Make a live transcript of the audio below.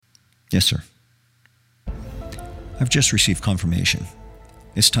Yes, sir. I've just received confirmation.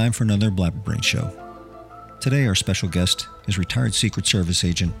 It's time for another Blabberbrain show. Today, our special guest is retired Secret Service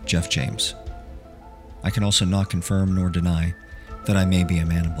agent Jeff James. I can also not confirm nor deny that I may be a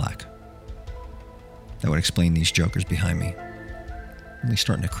man in black. That would explain these jokers behind me. Really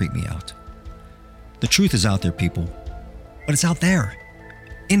starting to creep me out. The truth is out there, people. But it's out there.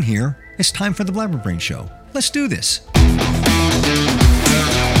 In here, it's time for the Blabberbrain show. Let's do this.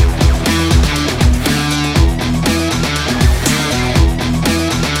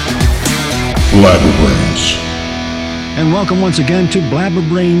 Blabberbrains. And welcome once again to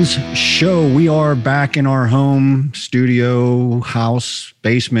Blabberbrains show. We are back in our home, studio, house,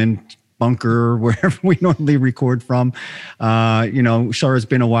 basement, bunker, wherever we normally record from. Sorry it's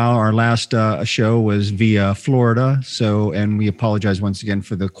been a while. Our last show was via Florida. And we apologize once again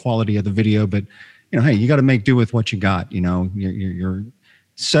for the quality of the video. But, hey, you got to make do with what you got. You're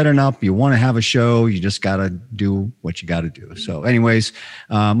setting up, you want to have a show, you just got to do what you got to do. So anyways,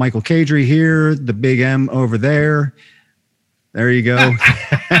 Michael Kadri here, the big M over there. There you go.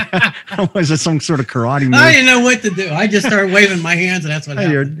 Was it some sort of karate move? I didn't know what to do. I just started waving my hands, and that's what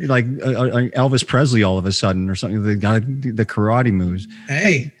happened. You're like Elvis Presley all of a sudden or something. They got the karate moves.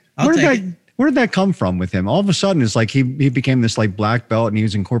 Hey, Where did that come from with him? All of a sudden, it's like he became this like black belt and he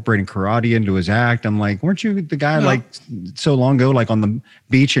was incorporating karate into his act. I'm like, weren't you the guy like so long ago, like on the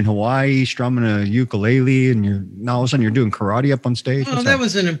beach in Hawaii, strumming a ukulele, and now all of a sudden you're doing karate up on stage? Oh, that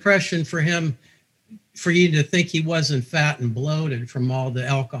was an impression for him, for you to think he wasn't fat and bloated from all the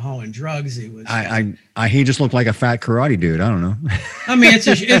alcohol and drugs he was. He just looked like a fat karate dude. I don't know. I mean, it's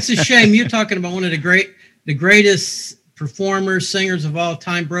a shame. You're talking about one of the greatest performers, singers of all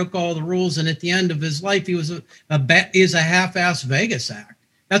time, broke all the rules, and at the end of his life, he was a half-ass Vegas act.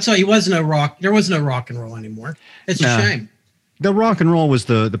 That's why he wasn't a rock. There was no rock and roll anymore. It's a shame. The rock and roll was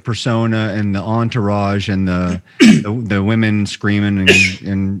the persona and the entourage and the women screaming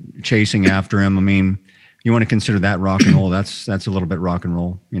and chasing after him. I mean, you want to consider that rock and roll? That's a little bit rock and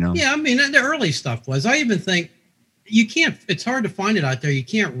roll, Yeah, I mean, the early stuff was. I even think you can't. It's hard to find it out there. You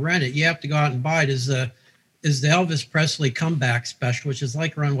can't rent it. You have to go out and buy it. Is the Elvis Presley comeback special, which is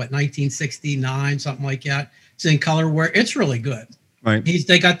like around 1969, something like that. It's in color where it's really good. Right.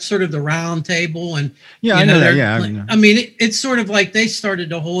 They got sort of the round table and I know that. Yeah. I mean, it's sort of like they started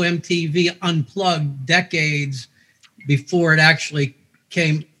the whole MTV Unplugged decades before it actually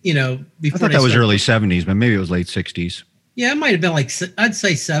came. Before I thought that was early 70s, but maybe it was late 60s. Yeah, it might have been like, I'd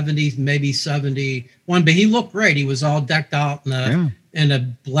say 70s, maybe 71. But he looked great. He was all decked out in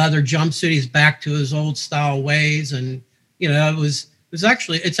a leather jumpsuit. He's back to his old style ways, and it's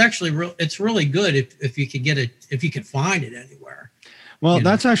really good if you could get it, if you could find it anywhere. Well,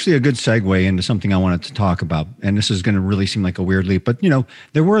 that's actually a good segue into something I wanted to talk about, and this is going to really seem like a weird leap, but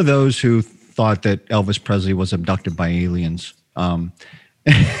there were those who thought that Elvis Presley was abducted by aliens. Oh,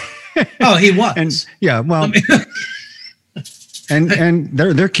 he was. And And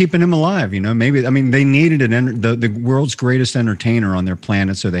they're keeping him alive, Maybe they needed the world's greatest entertainer on their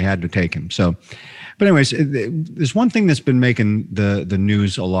planet, so they had to take him. So, but anyways, there's one thing that's been making the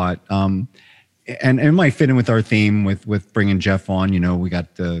news a lot, and it might fit in with our theme with bringing Jeff on. We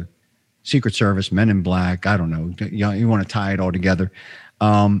got the Secret Service, Men in Black. I don't know. You want to tie it all together.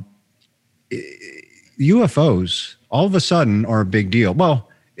 UFOs all of a sudden are a big deal. Well,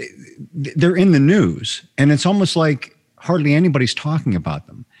 they're in the news, and it's almost like hardly anybody's talking about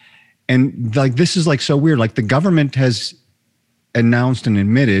them. And like, this is like so weird. Like the government has announced and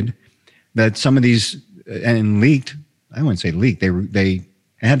admitted that some of these and leaked, I wouldn't say leaked. They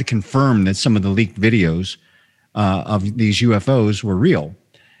had to confirm that some of the leaked videos of these UFOs were real.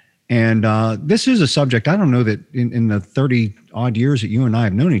 And this is a subject, I don't know that in the 30 odd years that you and I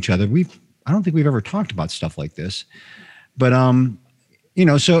have known each other, I don't think we've ever talked about stuff like this, but,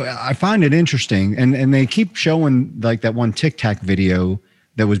 so I find it interesting, and they keep showing like that one Tic Tac video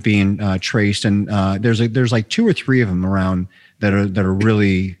that was being traced, and there's like 2 or 3 of them around that are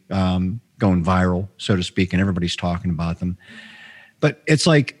really going viral, so to speak, and everybody's talking about them. But it's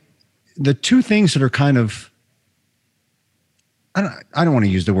like the 2 things that are kind of, I don't want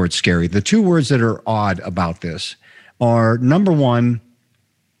to use the word scary. The 2 words that are odd about this are, number one,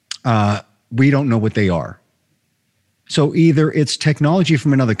 we don't know what they are. So either it's technology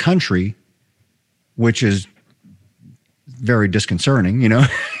from another country, which is very disconcerting,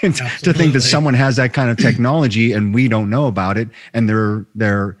 to think that someone has that kind of technology and we don't know about it, and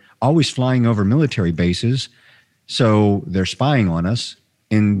they're always flying over military bases, so they're spying on us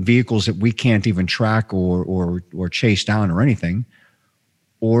in vehicles that we can't even track or chase down or anything,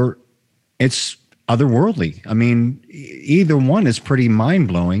 or it's otherworldly. I mean, either one is pretty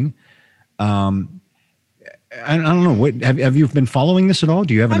mind-blowing. I don't know. What have you been following this at all?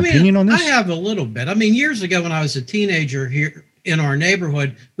 Do you have an opinion on this? I have a little bit. I mean, years ago when I was a teenager here in our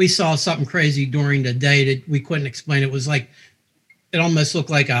neighborhood, we saw something crazy during the day that we couldn't explain. It was like, it almost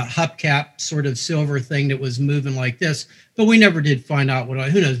looked like a hubcap sort of silver thing that was moving like this, but we never did find out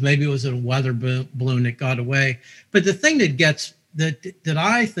who knows, maybe it was a weather balloon that got away. But the thing that gets that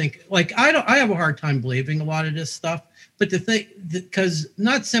I think, like, I have a hard time believing a lot of this stuff, but the thing, because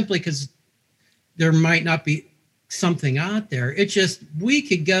not simply because there might not be something out there, it's just, we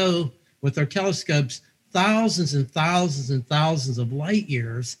could go with our telescopes thousands and thousands and thousands of light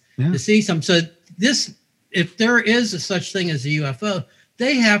years to see some. So this, if there is a such thing as a UFO,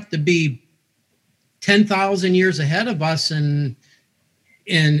 they have to be 10,000 years ahead of us in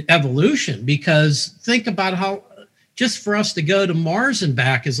evolution, because think about how, just for us to go to Mars and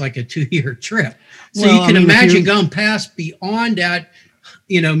back is like a 2-year trip. So you can imagine going past beyond that,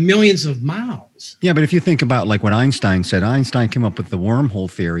 millions of miles. Yeah, but if you think about like what Einstein said, Einstein came up with the wormhole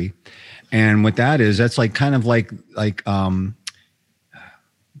theory. And what that is, that's like kind of like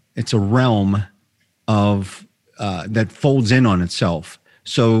it's a realm of that folds in on itself.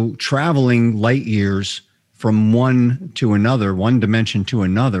 So traveling light years from one to another, one dimension to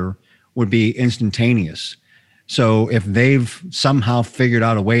another, would be instantaneous. So if they've somehow figured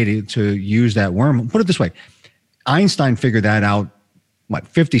out a way to use that wormhole, put it this way, Einstein figured that out,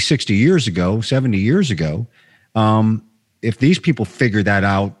 50, 60 years ago, 70 years ago. If these people figured that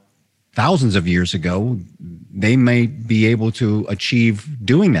out thousands of years ago, they may be able to achieve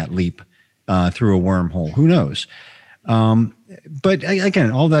doing that leap through a wormhole. Who knows? But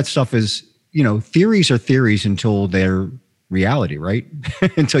again, all that stuff is, theories are theories until they're reality, right?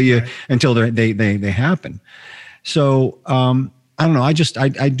 until they happen. So I don't know.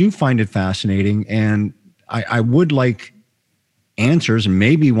 I do find it fascinating, and I would like answers, and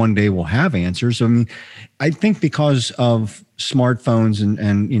maybe one day we'll have answers. I mean, I think because of smartphones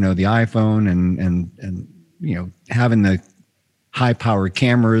and the iPhone and having the high powered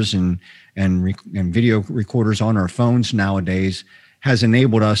cameras and video recorders on our phones nowadays has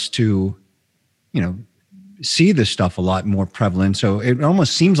enabled us to see this stuff a lot more prevalent. So it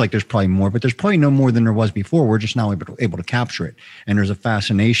almost seems like there's probably more, but there's probably no more than there was before. We're just now able to capture it, and there's a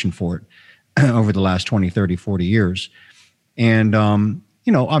fascination for it over the last 20, 30, 40 years. And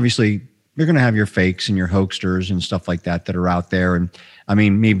obviously you're going to have your fakes and your hoaxsters and stuff like that are out there. And I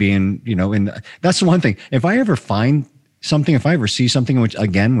mean, me being, that's the one thing. If I ever find something, if I ever see something, which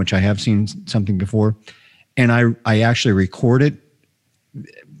I have seen something before, and I actually record it,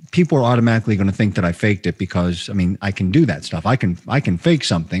 people are automatically going to think that I faked it, because I can do that stuff. I can fake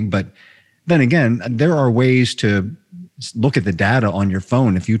something, but then again, there are ways to look at the data on your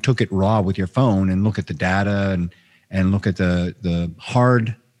phone. If you took it raw with your phone and look at the data and look at the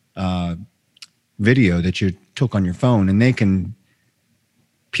hard video that you took on your phone, and they can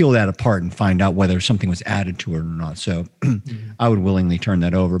peel that apart and find out whether something was added to it or not. So I would willingly turn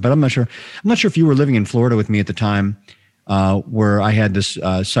that over. But I'm not sure if you were living in Florida with me at the time where I had this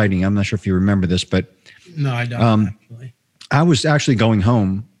sighting. I'm not sure if you remember this, but no, I don't actually. I was actually going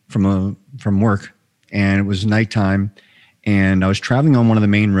home from work, and it was nighttime, and I was traveling on one of the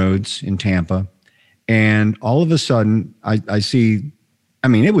main roads in Tampa. And all of a sudden, I see,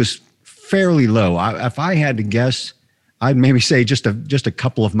 it was fairly low. If I had to guess, I'd maybe say just a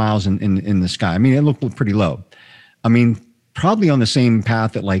couple of miles in the sky. It looked pretty low. Probably on the same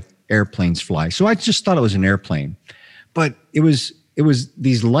path that like airplanes fly. So I just thought it was an airplane. But it was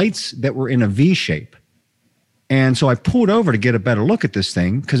these lights that were in a V shape. And so I pulled over to get a better look at this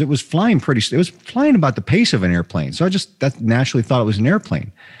thing, because it was flying about the pace of an airplane. So that naturally thought it was an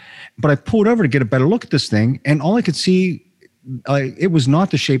airplane. But I pulled over to get a better look at this thing, and all I could see, it was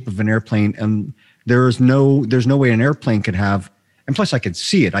not the shape of an airplane, and there's no way an airplane could have. And plus, I could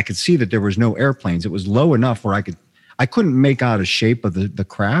see it. I could see that there was no airplanes. It was low enough where I couldn't make out a shape of the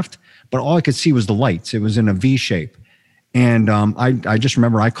craft, but all I could see was the lights. It was in a V shape, and I just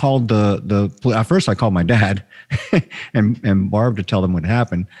remember I called at first I called my dad and Barb to tell them what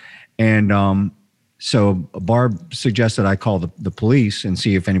happened, and so Barb suggested I call the police and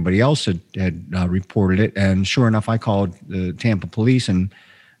see if anybody else had reported it. And sure enough, I called the Tampa police, and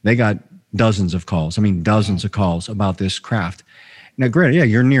they got dozens of calls. Dozens of calls about this craft. Now, granted, yeah,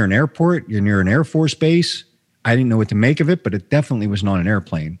 you're near an airport, you're near an Air Force base. I didn't know what to make of it, but it definitely was not an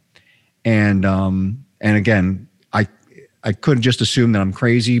airplane. And again, I could just assume that I'm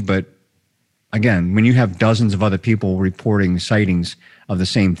crazy, but again, when you have dozens of other people reporting sightings of the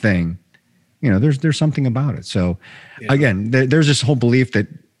same thing, there's something about it. So again, there's this whole belief that,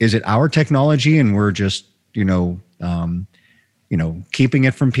 is it our technology and we're just, keeping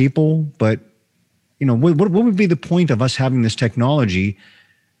it from people. But, what would be the point of us having this technology,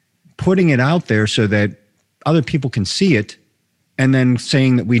 putting it out there so that other people can see it, and then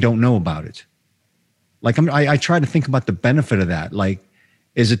saying that we don't know about it? Like, I try to think about the benefit of that. Like,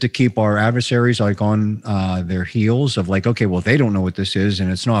 is it to keep our adversaries like on their heels of like, okay, well, if they don't know what this is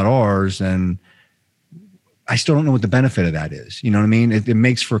and it's not ours, then I still don't know what the benefit of that is. You know what I mean? It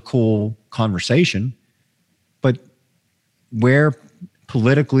makes for cool conversation, but where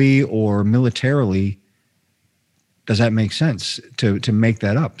politically or militarily does that make sense to make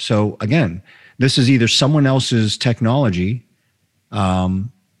that up? So again, this is either someone else's technology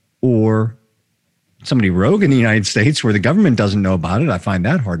or somebody rogue in the United States where the government doesn't know about it. I find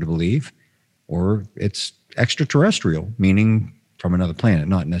that hard to believe. Or it's extraterrestrial, meaning from another planet,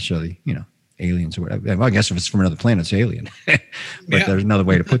 not necessarily, aliens or whatever. Well, I guess if it's from another planet, it's alien. But there's another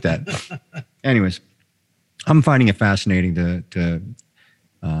way to put that. Anyways, I'm finding it fascinating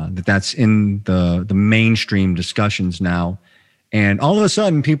that's in the mainstream discussions now. And all of a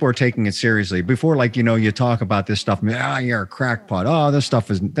sudden, people are taking it seriously. Before, like, you talk about this stuff, you're a crackpot. Oh, this stuff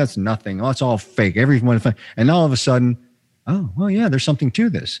that's nothing. Oh, it's all fake. Everyone, and all of a sudden, oh, well, yeah, there's something to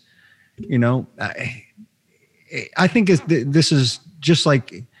this. I think this is just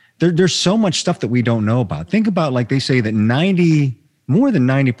like there's so much stuff that we don't know about. Think about, like, they say that more than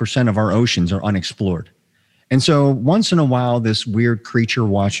 90% of our oceans are unexplored. And so once in a while, this weird creature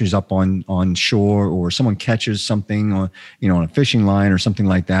washes up on shore, or someone catches something on a fishing line or something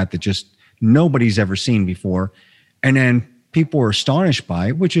like that just nobody's ever seen before. And then people are astonished by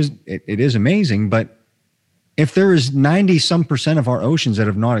it, which is, it is amazing. But if there is 90% of our oceans that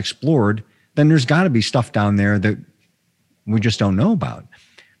have not explored, then there's got to be stuff down there that we just don't know about.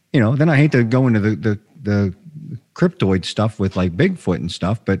 Then I hate to go into the cryptoid stuff with like Bigfoot and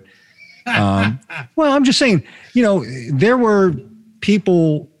stuff, but well, I'm just saying, there were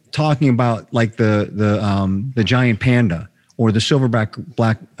people talking about like the giant panda or the silverback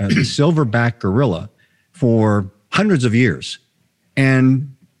gorilla for hundreds of years,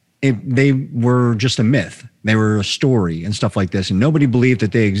 and they were just a myth. They were a story and stuff like this, and nobody believed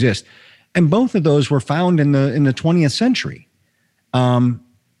that they exist. And both of those were found in the 20th century, and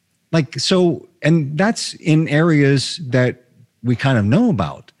that's in areas that we kind of know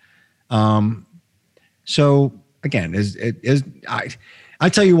about. So again, I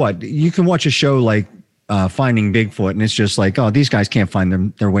tell you what, you can watch a show like Finding Bigfoot, and it's just like, oh, these guys can't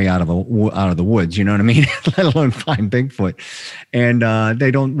find their way out of the woods. You know what I mean? Let alone find Bigfoot, and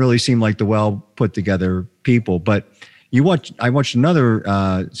they don't really seem like the well put together people. But I watched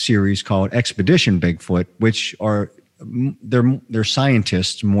another series called Expedition Bigfoot, which they're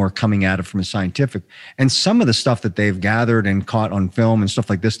scientists more coming at it from a scientific, and some of the stuff that they've gathered and caught on film and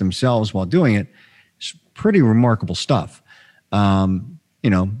stuff like this themselves while doing it is pretty remarkable stuff. Again,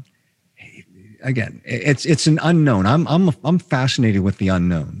 it's an unknown. I'm fascinated with the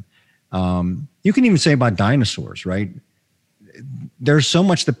unknown. You can even say about dinosaurs, right? There's so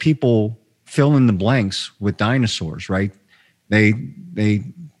much that people fill in the blanks with dinosaurs, right? They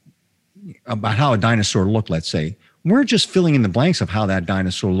about how a dinosaur looked, let's say. We're just filling in the blanks of how that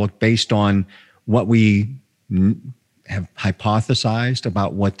dinosaur looked based on what we have hypothesized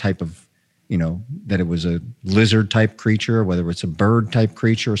about what type of, that it was a lizard type creature, whether it's a bird type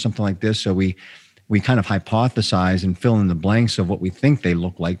creature or something like this. So we kind of hypothesize and fill in the blanks of what we think they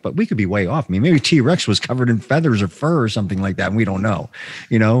look like, but we could be way off. I mean, maybe T-Rex was covered in feathers or fur or something like that, and we don't know.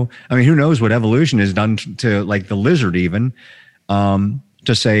 I mean, who knows what evolution has done to like the lizard even,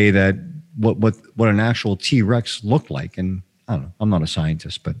 to say that what an actual T-Rex looked like. And I don't know, I'm not a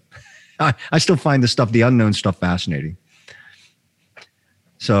scientist, but I still find the unknown stuff fascinating.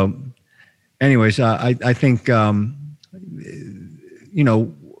 So anyways, I think,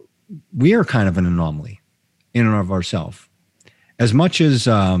 we are kind of an anomaly in and of ourselves. As much as,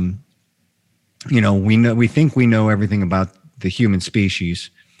 we think we know everything about the human species,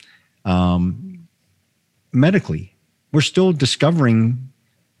 medically, we're still discovering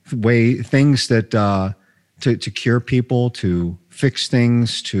things that to cure people, to fix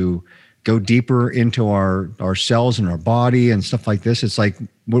things, to go deeper into our cells and our body and stuff like this. It's like,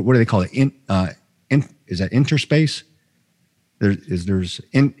 what do they call it? Is that interspace?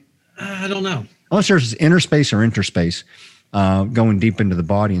 I don't know. Unless there's interspace or interspace, going deep into the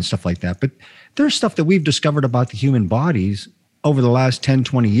body and stuff like that. But there's stuff that we've discovered about the human bodies over the last 10,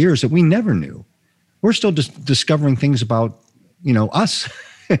 20 years that we never knew. We're still just discovering things about, us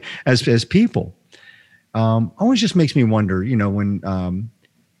as people. Always just makes me wonder, when,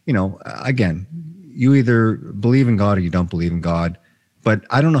 again, you either believe in God or you don't believe in God. But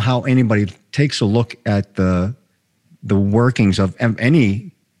I don't know how anybody takes a look at the the workings of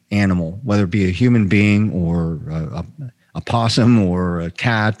any animal, whether it be a human being or a possum or a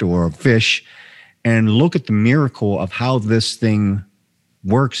cat or a fish, and look at the miracle of how this thing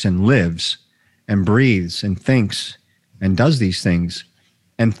works and lives and breathes and thinks and does these things,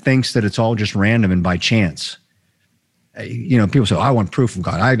 and thinks that it's all just random and by chance. People say, I want proof of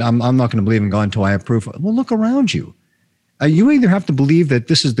God. I'm not going to believe in God until I have proof. Well, look around you. You either have to believe that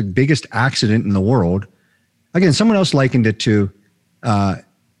this is the biggest accident in the world. Again, someone else likened it to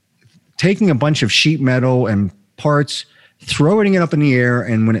taking a bunch of sheet metal and parts, throwing it up in the air,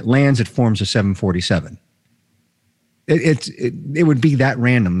 and when it lands, it forms a 747. It would be that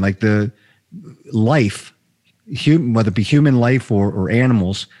random. Like the life, whether it be human life or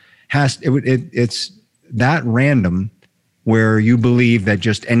animals, it's that random where you believe that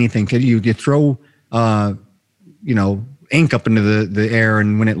just anything could. You throw ink up into the air,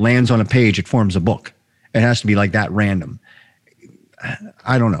 and when it lands on a page, it forms a book. It has to be like that random.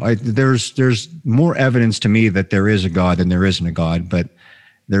 I don't know. There's more evidence to me that there is a God than there isn't a God, but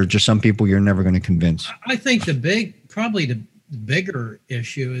there are just some people you're never going to convince. I think probably the bigger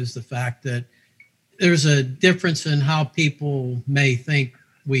issue is the fact that there's a difference in how people may think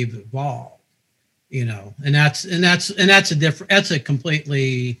we've evolved, and that's a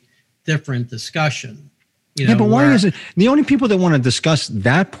completely different discussion. But why is it the only people that want to discuss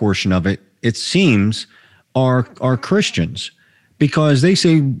that portion of it? It seems are Christians, because they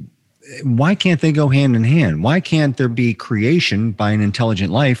say, why can't they go hand in hand? Why can't there be creation by an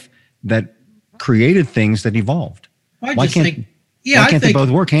intelligent life that created things that evolved? Why can't they both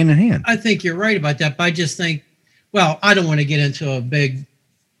work hand in hand? I think you're right about that, but I just think, well, I don't want to get into a big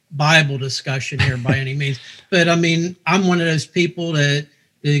Bible discussion here by any means, but I mean, I'm one of those people that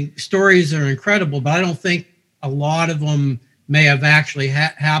the stories are incredible, but I don't think a lot of them may have actually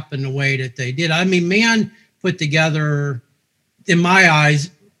happened the way that they did. I mean, man put together, in my eyes,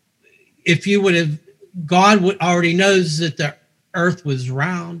 God already knows that the earth was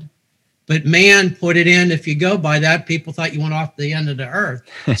round, but man put it in. If you go by that, people thought you went off the end of the earth.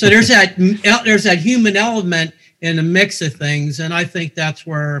 So there's that human element in the mix of things. And I think that's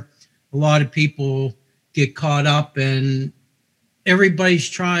where a lot of people get caught up, and everybody's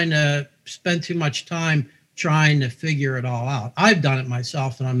trying to spend too much time trying to figure it all out. I've done it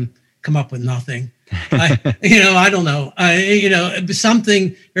myself, and I'm come up with nothing. I don't know.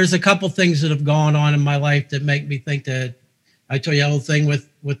 There's a couple things that have gone on in my life that make me think that. I told you the whole thing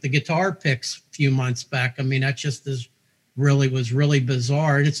with the guitar picks a few months back. I mean, that just was really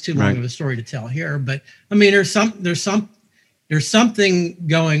bizarre, and it's too long of a story to tell here. But I mean, there's something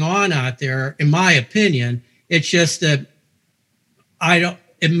going on out there, in my opinion. It's just that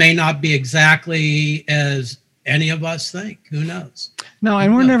it may not be exactly as any of us think. Who knows? No,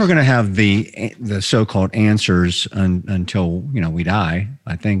 and we're never going to have the so-called answers until we die.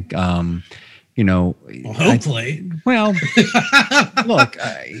 I think. Well, hopefully. Look,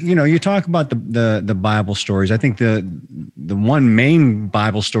 you talk about the Bible stories. I think the one main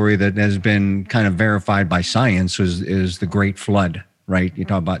Bible story that has been kind of verified by science is the Great Flood, right? You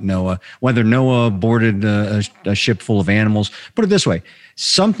talk about Noah, whether Noah boarded a ship full of animals. Put it this way,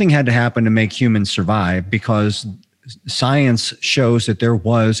 something had to happen to make humans survive, because science shows that there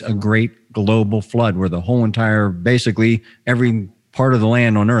was a great global flood where the whole basically every part of the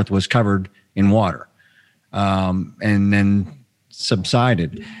land on earth was covered in water, and then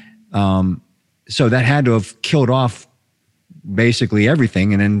subsided. So that had to have killed off basically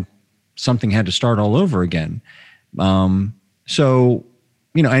everything, and then something had to start all over again. And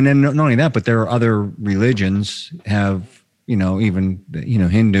then not only that, but there are other religions have, even,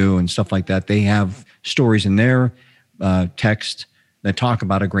 Hindu and stuff like that. They have stories in their text that talk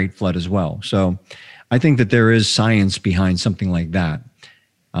about a great flood as well. So I think that there is science behind something like that.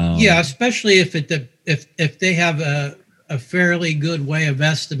 Especially if they have a fairly good way of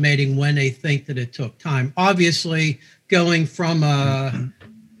estimating when they think that it took time. Obviously, going from a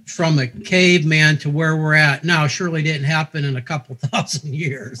caveman to where we're at now surely didn't happen in a couple thousand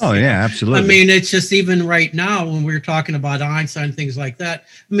years. Oh yeah, absolutely. I mean, it's just even right now when we're talking about Einstein and things like that.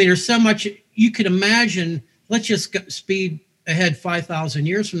 I mean, there's so much you could imagine. Let's just speed ahead 5,000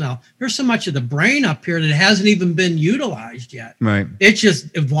 years from now. There's so much of the brain up here that hasn't even been utilized yet. Right. It's just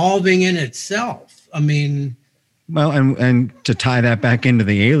evolving in itself. I mean, well, and to tie that back into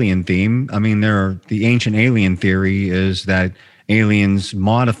the alien theme, I mean, the ancient alien theory is that aliens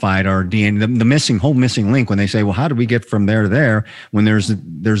modified our DNA. The whole missing link when they say, well, how do we get from there to there, when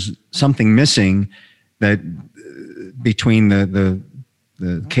there's something missing that between the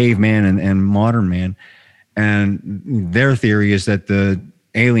caveman and modern man. And their theory is that the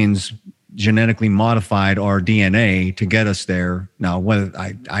aliens genetically modified our DNA to get us there. Now, whether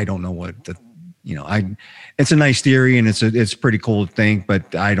I don't know what the, it's a nice theory and it's pretty cool to think,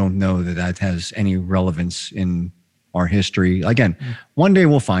 but I don't know that has any relevance in our history. Again, one day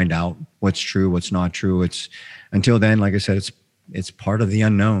we'll find out what's true, what's not true. Until then, like I said, it's part of the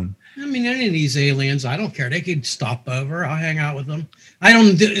unknown. I mean, any of these aliens, I don't care. They could stop over. I'll hang out with them.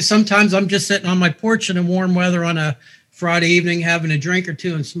 Sometimes I'm just sitting on my porch in the warm weather on a Friday evening, having a drink or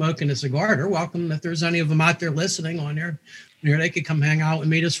two and smoking a cigar. They're welcome. If there's any of them out there listening on there, they could come hang out with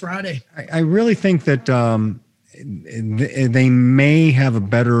me this Friday. I really think that they may have a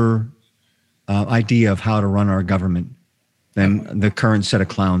better idea of how to run our government than the current set of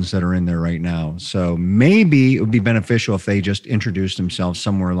clowns that are in there right now. So maybe it would be beneficial if they just introduced themselves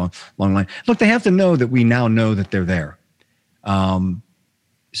somewhere along the line. Look, they have to know that we now know that they're there.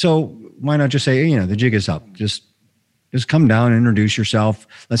 So why not just say, the jig is up. Just come down and introduce yourself.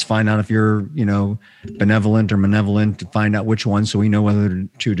 Let's find out if you're, benevolent or malevolent, to find out which one, so we know whether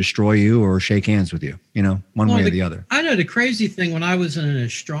to destroy you or shake hands with you, one way or the other. I know the crazy thing when I was in an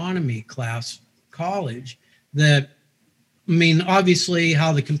astronomy class, college, obviously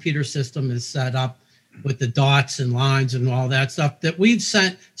how the computer system is set up with the dots and lines and all that stuff that we've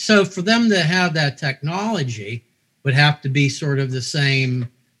sent. So for them to have that technology would have to be sort of the same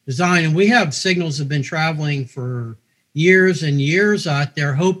design. And we have signals that have been traveling for years and years out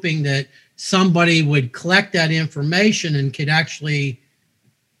there, hoping that somebody would collect that information and could actually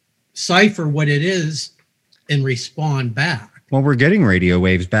cipher what it is and respond back. Well, we're getting radio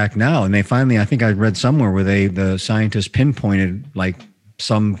waves back now, and they finally, I think I read somewhere where the scientists pinpointed like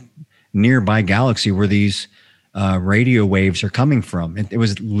some nearby galaxy where these radio waves are coming from. It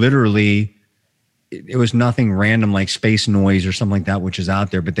was literally, it was nothing random like space noise or something like that, which is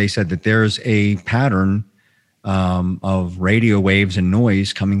out there. But they said that there's a pattern of radio waves and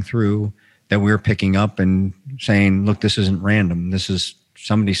noise coming through that we're picking up and saying, look, this isn't random. This is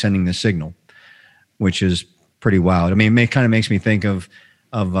somebody sending the signal, which is pretty wild. I mean, it kind of makes me think of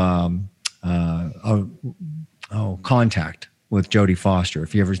Contact with Jodie Foster.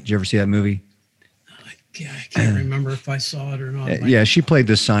 Did you ever see that movie? I can't remember if I saw it or not. Yeah, she played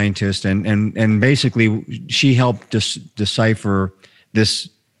this scientist, and basically she helped decipher this.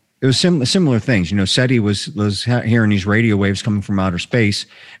 It was similar things. SETI was hearing these radio waves coming from outer space,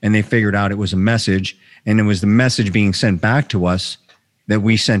 and they figured out it was a message, and it was the message being sent back to us that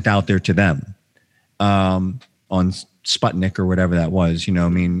we sent out there to them. On Sputnik or whatever that was, no,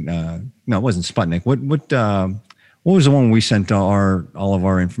 it wasn't Sputnik. What was the one we sent all of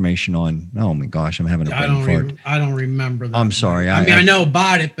our information on? Oh my gosh, I'm having a brain fart. I don't remember that. I'm sorry. I know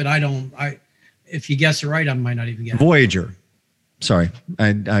about it, but if you guess it right, I might not even get it. Voyager. Sorry, I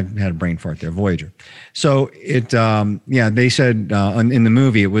had a brain fart there. Voyager. So they said in the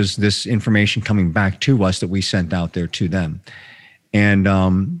movie, it was this information coming back to us that we sent out there to them. And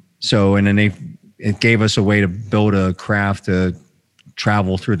then it gave us a way to build a craft to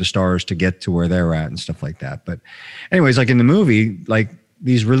travel through the stars to get to where they're at and stuff like that. But anyways, like in the movie, like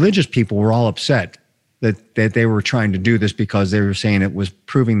these religious people were all upset that they were trying to do this because they were saying it was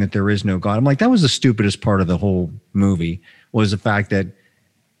proving that there is no God. I'm like, that was the stupidest part of the whole movie, was the fact that,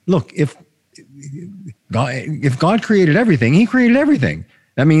 look, if God created everything, he created everything.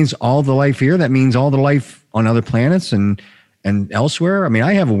 That means all the life here. That means all the life on other planets and elsewhere. I mean,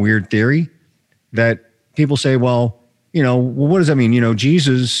 I have a weird theory that people say, well, what does that mean?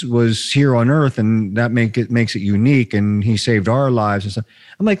 Jesus was here on Earth, and that makes it unique, and he saved our lives and stuff.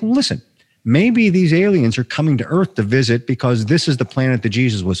 I'm like, well, listen, maybe these aliens are coming to Earth to visit because this is the planet that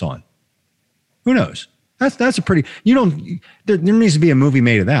Jesus was on. Who knows? That's a pretty, there needs to be a movie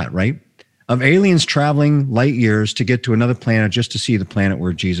made of that, right? Of aliens traveling light years to get to another planet just to see the planet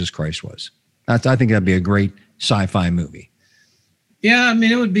where Jesus Christ was. I think that'd be a great sci-fi movie. Yeah, I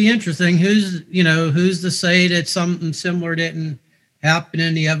mean, it would be interesting. Who's to say that something similar didn't happen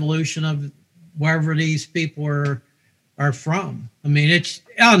in the evolution of wherever these people are from? I mean, I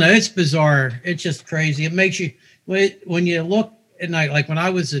don't know, it's bizarre. It's just crazy. It makes you, when you look at night, like when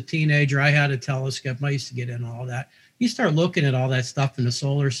I was a teenager, I had a telescope. I used to get in all that. You start looking at all that stuff in the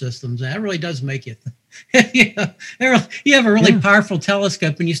solar systems, and that really does make you you have a really powerful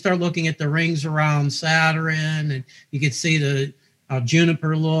telescope, and you start looking at the rings around Saturn, and you can see how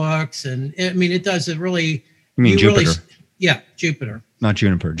Juniper looks, and I mean, it does. It really. You mean Jupiter? Really, Jupiter. Not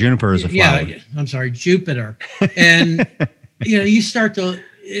Juniper. Juniper is a flower. Yeah, I'm sorry, Jupiter. And you start to.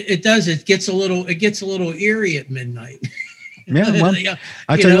 It does. It gets a little eerie at midnight. Yeah, well,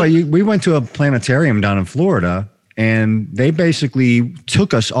 I tell you what. We went to a planetarium down in Florida, and they basically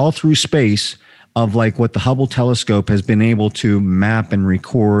took us all through space of like what the Hubble telescope has been able to map and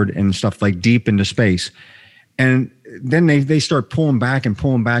record and stuff like deep into space. And then they start pulling back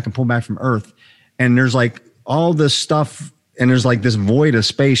from Earth. And there's like all this stuff, and there's like this void of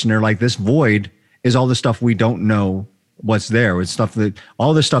space. And they're like, this void is all the stuff we don't know what's there. It's stuff that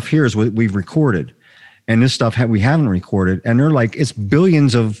all this stuff here is what we've recorded. And this stuff we haven't recorded. And they're like, it's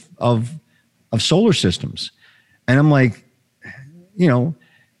billions of solar systems. And I'm like, you know,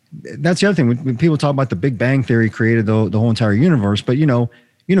 that's the other thing. When people talk about the Big Bang Theory created the whole entire universe, but you know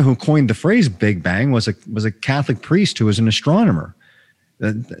who coined the phrase Big Bang was a Catholic priest who was an astronomer.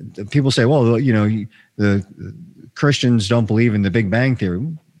 People say, well, you know, the Christians don't believe in the Big Bang Theory.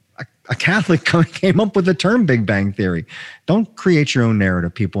 A Catholic came up with the term Big Bang Theory. Don't create your own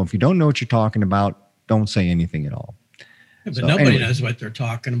narrative, people. If you don't know what you're talking about, don't say anything at all. Yeah, but nobody knows what they're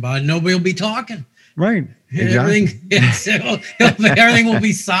talking about. Nobody will be talking. Right. Exactly. Everything will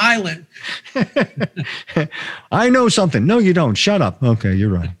be silent. I know something. No, you don't. Shut up. Okay, you're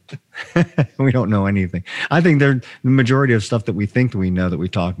right. We don't know anything. I think the majority of stuff that we think we know that we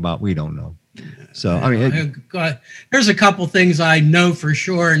talk about, we don't know. So, I mean, there's a couple things I know for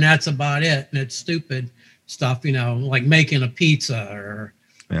sure, and that's about it. And it's stupid stuff, you know, like making a pizza or,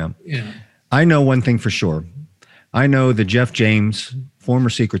 I know one thing for sure. I know that Jeff James, former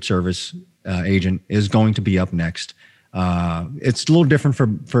Secret Service agent, is going to be up next. It's a little different for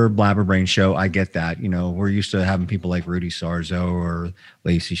Blabberbrain show. I get that. You know, we're used to having people like Rudy Sarzo or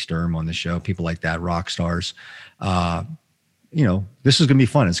Lacey Sturm on the show, people like that, rock stars. You know, this is going to be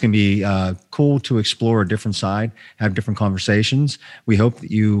fun. It's going to be cool to explore a different side, have different conversations. We hope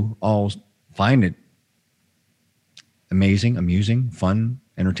that you all find it amazing, amusing, fun,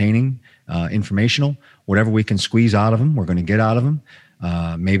 entertaining, informational. Whatever we can squeeze out of them, we're going to get out of them.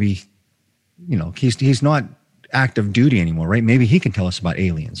 Maybe, you know, he's not active duty anymore, right? Maybe he can tell us about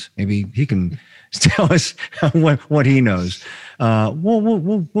aliens. Maybe he can tell us what he knows.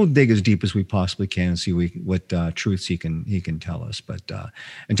 We'll dig as deep as we possibly can and see what truths he can tell us. But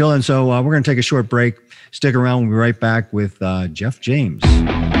until then, so we're going to take a short break. Stick around. We'll be right back with Jeff James.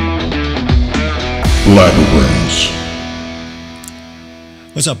 Blabberbrains.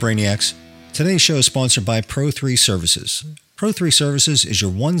 What's up, Brainiacs? Today's show is sponsored by Pro3 Services. Pro3 Services is your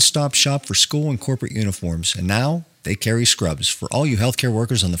one-stop shop for school and corporate uniforms, and now they carry scrubs for all you healthcare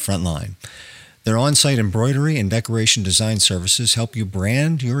workers on the front line. Their on-site embroidery and decoration design services help you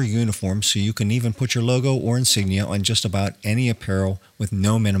brand your uniform so you can even put your logo or insignia on just about any apparel with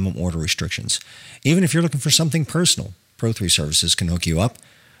no minimum order restrictions. Even if you're looking for something personal, Pro3 Services can hook you up.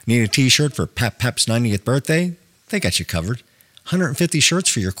 Need a t-shirt for Pap's 90th birthday? They got you covered. 150 shirts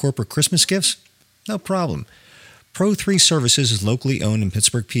for your corporate Christmas gifts? No problem. Pro3 Services is locally owned in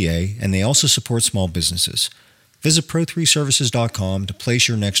Pittsburgh, PA, and they also support small businesses. Visit pro3services.com to place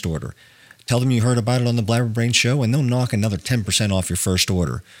your next order. Tell them you heard about it on the Blabberbrain show, and they'll knock another 10% off your first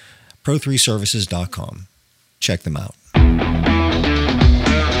order. pro3services.com. Check them out.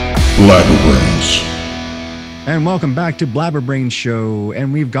 Blabberbrains. And welcome back to Blabberbrain show.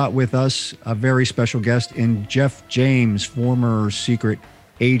 And we've got with us a very special guest in Jeff James, former secret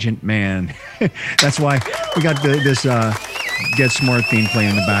agent man. That's why we got this Get Smart theme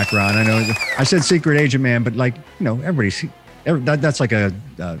playing in the background. I know I said secret agent man, but like, you know, that's like a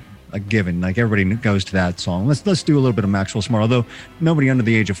given. Like everybody goes to that song. Let's do a little bit of Maxwell Smart. Although nobody under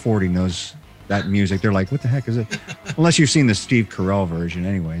the age of 40 knows that music. They're like, what the heck is it? Unless you've seen the Steve Carell version,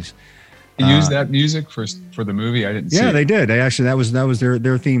 anyways. They used that music for the movie. I didn't see it. Yeah, they did. They actually that was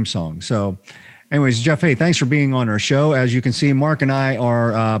their theme song. So, anyways, Jeff, hey, thanks for being on our show. As you can see, Mark and I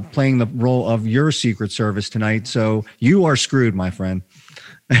are playing the role of your Secret Service tonight. So you are screwed, my friend.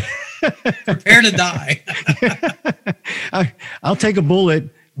 Prepare to die. I'll take a bullet,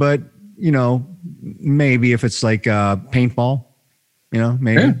 but you know, maybe if it's like paintball, you know,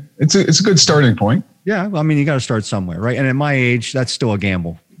 maybe yeah, it's a good starting point. Yeah, I mean, you got to start somewhere, right? And at my age, that's still a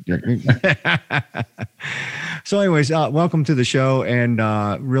gamble. So anyways, welcome to the show, and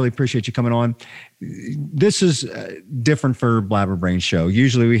really appreciate you coming on. This is different for Blabberbrain show.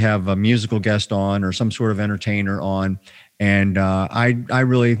 Usually we have a musical guest on or some sort of entertainer on. And I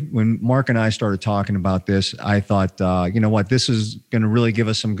really, when Mark and I started talking about this, I thought, you know what, this is going to really give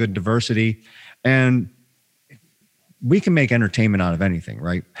us some good diversity, and we can make entertainment out of anything,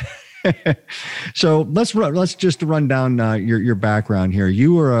 right? So let's just run down your background here.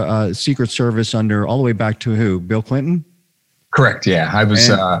 You were a Secret Service under all the way back to who? Bill Clinton? Correct. Yeah, I was.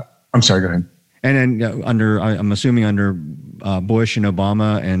 I'm sorry. Go ahead. And then I'm assuming under Bush and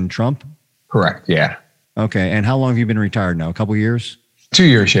Obama and Trump. Correct. Yeah. Okay. And how long have you been retired now? A couple of years? 2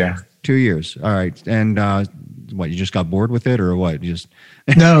 years. Yeah. 2 years. All right. And what, you just got bored with it or what? You just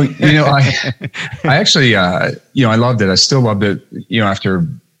No, I actually, I loved it. I still loved it. After,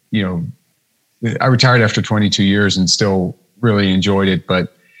 I retired after 22 years and still really enjoyed it.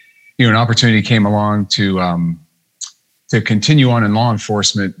 But, an opportunity came along to continue on in law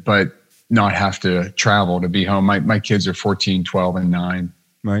enforcement, but not have to travel to be home. My kids are 14, 12, and 9.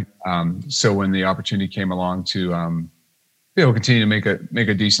 Right. So when the opportunity came along to be able to continue to make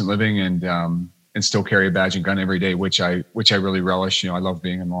a decent living and still carry a badge and gun every day, which I really relish. I love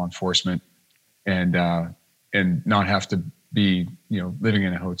being in law enforcement and not have to be, living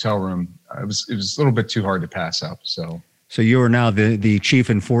in a hotel room. It was a little bit too hard to pass up. So you are now the chief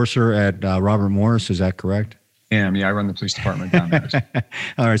enforcer at Robert Morris. Is that correct? Yeah, I run the police department down there.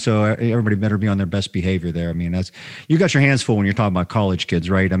 All right, so everybody better be on their best behavior there. I mean, you got your hands full when you're talking about college kids,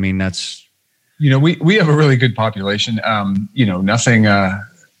 right? I mean, that's we have a really good population. Nothing.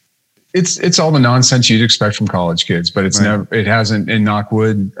 It's all the nonsense you'd expect from college kids, but it's never. It hasn't in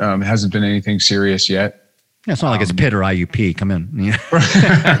Knockwood. It hasn't been anything serious yet. Yeah, it's not like it's Pitt or IUP. Come in.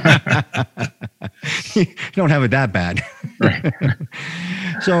 You don't have it that bad. Right.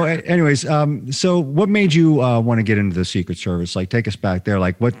 So anyways, so what made you want to get into the Secret Service? Like, take us back there.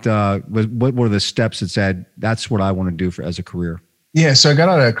 Like, what were the steps that said, that's what I want to do as a career? Yeah. So I got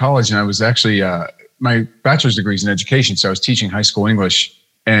out of college and I was actually, my bachelor's degree is in education. So I was teaching high school English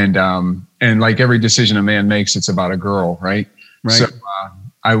and like every decision a man makes, it's about a girl. Right. So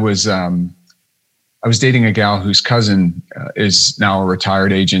I was dating a gal whose cousin is now a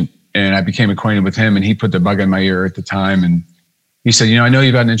retired agent, and I became acquainted with him, and he put the bug in my ear at the time. And he said, I know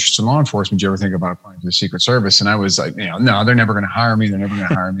you've got an interest in law enforcement. Do you ever think about applying to the Secret Service? And I was like, no, they're never going to hire me. They're never going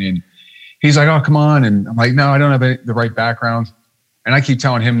to hire me. And he's like, oh, come on. And I'm like, no, I don't have the right background. And I keep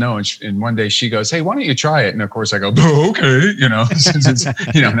telling him no. And one day she goes, hey, why don't you try it? And of course I go, oh, okay. Since it's,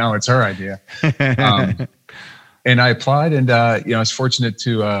 now it's her idea. And I applied and, I was fortunate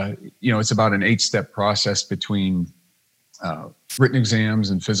to, it's about an 8-step process between written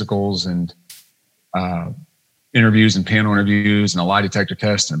exams and physicals and interviews and panel interviews and a lie detector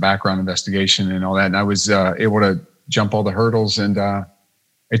test and a background investigation and all that. And I was able to jump all the hurdles. And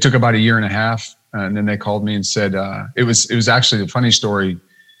it took about a year and a half. And then they called me and said, it was actually the funny story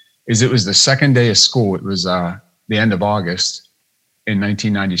is it was the second day of school. It was the end of August in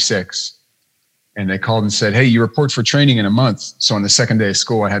 1996. And they called and said, hey, you report for training in a month. So on the second day of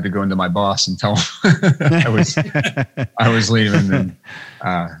school, I had to go into my boss and tell him I was leaving. And,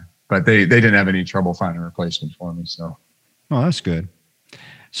 but they didn't have any trouble finding a replacement for me. So, oh, that's good.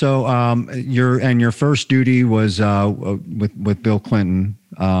 So your first duty was with Bill Clinton,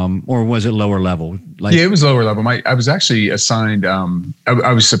 or was it lower level? Yeah, it was lower level. I was actually assigned.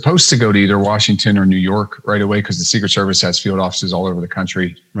 I was supposed to go to either Washington or New York right away because the Secret Service has field offices all over the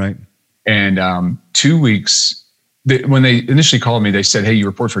country. Right. And 2 weeks, when they initially called me, they said, hey, you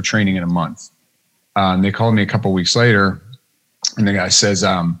report for training in a month. They called me a couple of weeks later, and the guy says,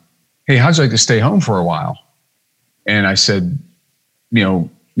 hey, how'd you like to stay home for a while? And I said,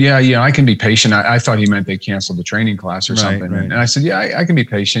 yeah, I can be patient. I thought he meant they canceled the training class or something. Right. And I said, yeah, I can be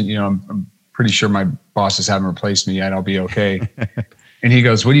patient. I'm pretty sure my bosses haven't replaced me yet. I'll be okay. And he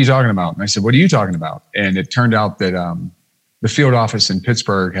goes, what are you talking about? And I said, what are you talking about? And it turned out that the field office in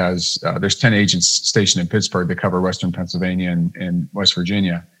Pittsburgh has, there's 10 agents stationed in Pittsburgh that cover Western Pennsylvania and West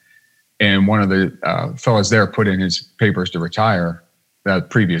Virginia. And one of the fellows there put in his papers to retire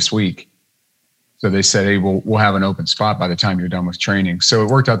that previous week. So they said, hey, we'll have an open spot by the time you're done with training. So it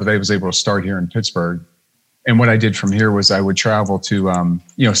worked out that I was able to start here in Pittsburgh. And what I did from here was I would travel to,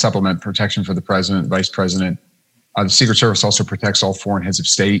 supplement protection for the president, vice president. The Secret Service also protects all foreign heads of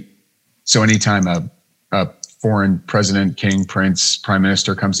state. So anytime a foreign president, king, prince, prime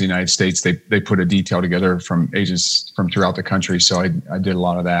minister comes to the United States, they put a detail together from agents from throughout the country. So I did a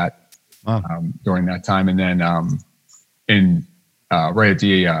lot of that during that time. And then in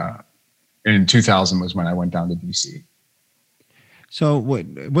 2000 was when I went down to DC. So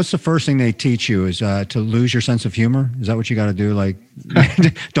what's the first thing they teach you is to lose your sense of humor? Is that what you got to do? Like,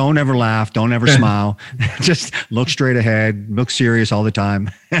 don't ever laugh, don't ever smile, just look straight ahead, look serious all the time.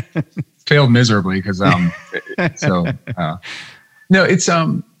 Failed miserably because no, it's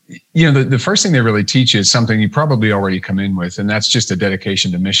the first thing they really teach you is something you probably already come in with, and that's just a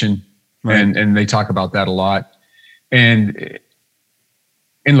dedication to mission. Right. And they talk about that a lot. And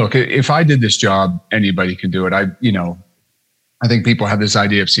look, if I did this job, anybody can do it. I think people have this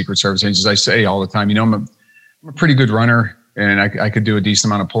idea of Secret Service agents. I say all the time, I'm a pretty good runner and I could do a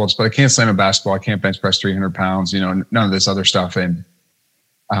decent amount of pull-ups, but I can't slam a basketball. I can't bench press 300 pounds, none of this other stuff. And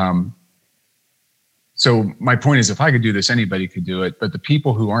so my point is, if I could do this, anybody could do it. But the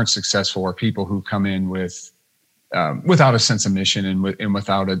people who aren't successful are people who come in with without a sense of mission and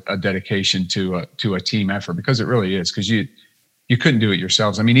without a dedication to a team effort, because it really is, because you couldn't do it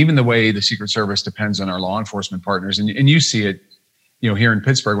yourselves. I mean, even the way the Secret Service depends on our law enforcement partners, and you see it, here in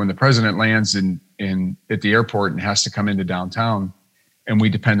Pittsburgh, when the president lands at the airport and has to come into downtown, and we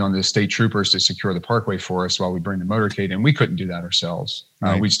depend on the state troopers to secure the parkway for us while we bring the motorcade in. We couldn't do that ourselves.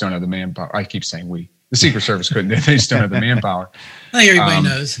 Right. We just don't have the manpower. I keep saying we. The Secret Service couldn't. They just don't have the manpower. I think everybody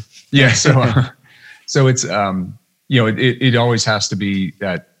knows. Yeah. So it's it always has to be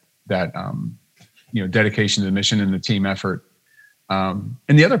that dedication to the mission and the team effort. And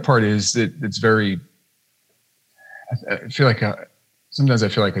the other part is that it's very. I feel like sometimes I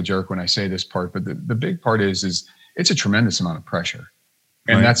feel like a jerk when I say this part, but the big part is it's a tremendous amount of pressure,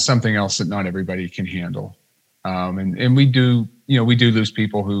 and that's something else that not everybody can handle. And we do lose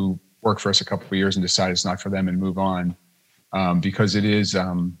people who work for us a couple of years and decide it's not for them and move on, because it is.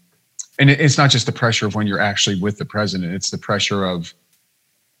 And it's not just the pressure of when you're actually with the president. It's the pressure of,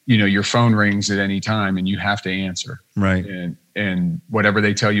 your phone rings at any time and you have to answer. Right. And whatever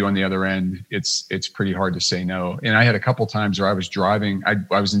they tell you on the other end, it's pretty hard to say no. And I had a couple times where I was driving.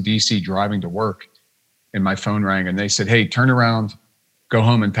 I was in DC driving to work, and my phone rang and they said, "Hey, turn around, go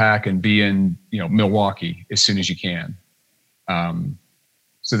home and pack and be in, Milwaukee as soon as you can."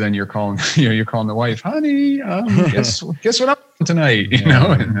 So then you're calling the wife, "Honey, guess what I'm doing tonight?"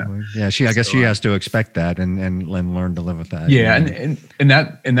 Yeah, I guess she has to expect that and learn to live with that. Yeah, and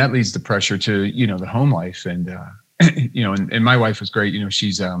that leads to pressure to the home life, and and my wife was great.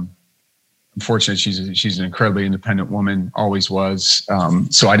 She's I'm fortunate. She's an incredibly independent woman, always was.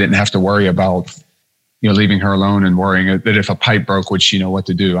 So I didn't have to worry about leaving her alone and worrying that if a pipe broke, would she know what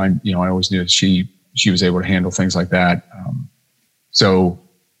to do? I always knew that she was able to handle things like that. So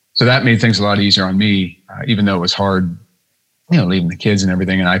that made things a lot easier on me, even though it was hard, leaving the kids and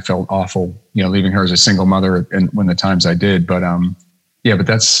everything. And I felt awful, leaving her as a single mother and when the times I did. But but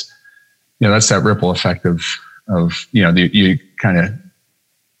that's that ripple effect of you kind of,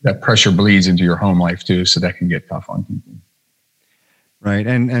 that pressure bleeds into your home life too. So that can get tough on people. Right.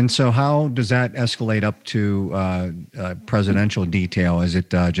 And so how does that escalate up to presidential detail? Is it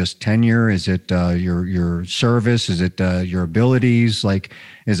just tenure? Is it your service? Is it your abilities? Like,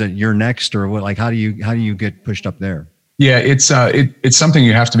 is it your next or what? Like, how do you get pushed up there? Yeah, it's something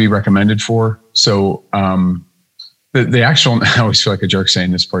you have to be recommended for. So the actual, I always feel like a jerk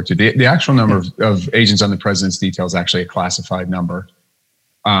saying this part too. The actual number of agents on the president's detail is actually a classified number.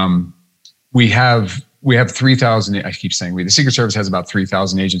 We have 3,000. I keep saying the Secret Service has about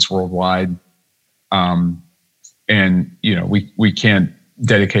 3,000 agents worldwide. And we can't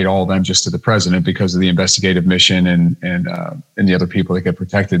dedicate all of them just to the president because of the investigative mission and the other people that get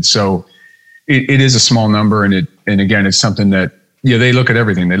protected. So it is a small number. And again, it's something that, they look at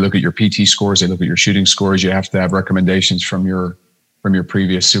everything. They look at your PT scores. They look at your shooting scores. You have to have recommendations from your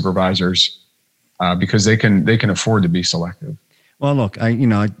previous supervisors, because they can afford to be selective. Well, look,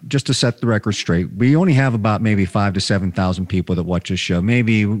 just to set the record straight, we only have about maybe 5,000 to 7,000 people that watch this show,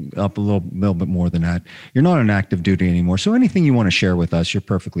 maybe up a little bit more than that. You're not on active duty anymore, so anything you want to share with us, you're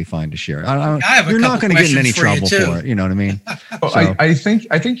perfectly fine to share. You're not going to get in any trouble for it. You know what I mean? Well, so. I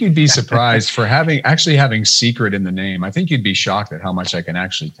think you'd be surprised for having secret in the name. I think you'd be shocked at how much I can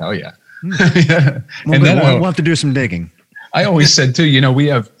actually tell you. Yeah. Well, and then we'll have to do some digging. I always said too, we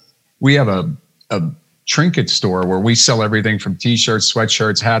have a trinket store where we sell everything from t-shirts,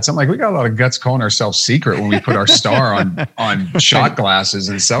 sweatshirts, hats. I'm like, we got a lot of guts calling ourselves secret when we put our star on shot glasses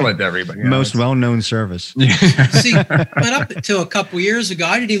and sell it to everybody. Most well-known service. Yeah. See, but up until a couple years ago,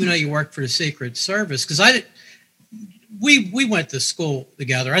 I didn't even know you worked for the Secret Service, because we went to school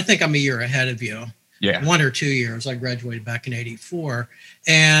together. I think I'm a year ahead of you. Yeah. 1 or 2 years. I graduated back in '84,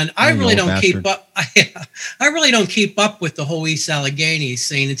 and I really don't keep up. I really don't keep up with the whole East Allegheny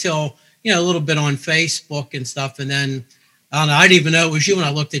scene until a little bit on Facebook and stuff. And then I don't know, I didn't even know it was you when I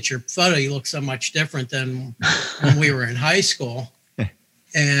looked at your photo. You look so much different than when we were in high school.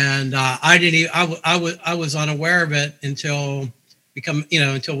 And I was unaware of it until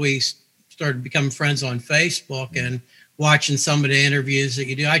we started becoming friends on Facebook and watching some of the interviews that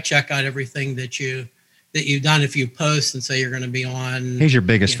you do. I check out everything that you've done. If you post and say you're going to be on. He's your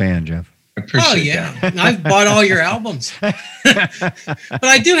biggest fan, Jeff. Oh, yeah. I've bought all your albums. But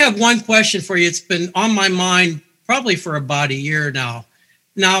I do have one question for you. It's been on my mind probably for about a year now.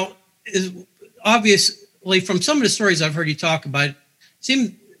 Now, obviously, from some of the stories I've heard you talk about,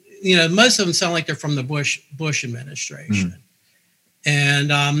 most of them sound like they're from the Bush administration.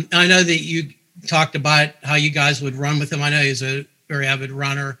 And I know that you talked about how you guys would run with him. I know he's a very avid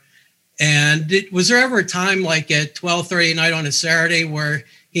runner. And was there ever a time like at 12:30 at night on a Saturday where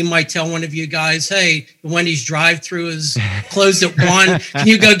he might tell one of you guys, hey, the Wendy's drive-through is closed at 1. Can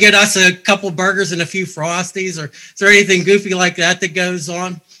you go get us a couple burgers and a few Frosties? Or is there anything goofy like that goes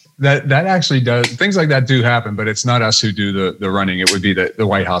on? That actually does. Things like that do happen, but it's not us who do the running. It would be the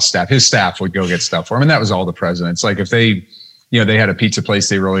White House staff. His staff would go get stuff for him. And that was all the presidents. Like if they had a pizza place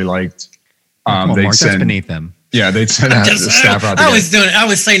they really liked, they'd Mark, send, that's beneath them. Yeah, they'd send out the staff out. I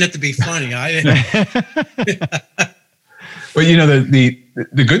was saying it to be funny. But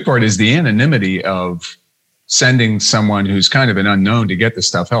the good part is the anonymity of sending someone who's kind of an unknown to get the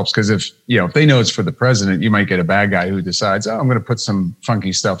stuff helps. Because if they know it's for the president, you might get a bad guy who decides, I'm going to put some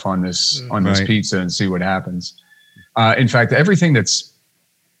funky stuff on this pizza and see what happens. In fact, everything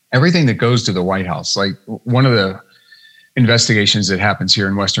that goes to the White House, like one of the investigations that happens here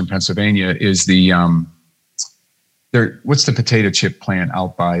in Western Pennsylvania is what's the potato chip plant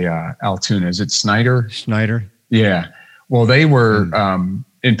out by Altoona? Is it Snyder? Snyder. Yeah. Well, they were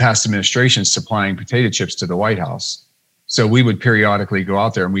in past administrations supplying potato chips to the White House. So we would periodically go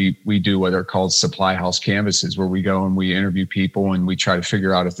out there and we do what are called supply house canvases, where we go and we interview people and we try to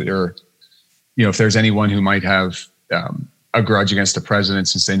figure out if there's anyone who might have a grudge against the president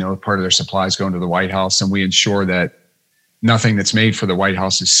since they know part of their supplies going to the White House. And we ensure that nothing that's made for the White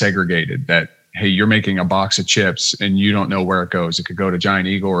House is segregated, that, hey, you're making a box of chips and you don't know where it goes. It could go to Giant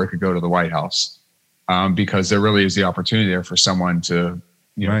Eagle or it could go to the White House. Because there really is the opportunity there for someone to,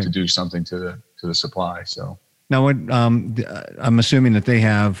 to do something to the supply. So now, what I'm assuming that they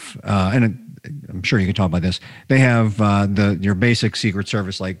have, and I'm sure you can talk about this. They have your basic Secret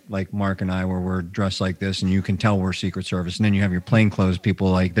Service, like Mark and I, where we're dressed like this, and you can tell we're Secret Service. And then you have your plainclothes people,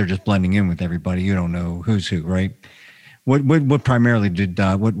 like they're just blending in with everybody. You don't know who's who, right? What primarily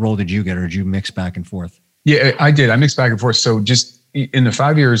what role did you get, or did you mix back and forth? Yeah, I did. I mixed back and forth. So just in the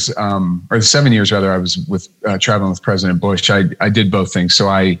 5 years, or the 7 years rather, I was with traveling with President Bush. I did both things. So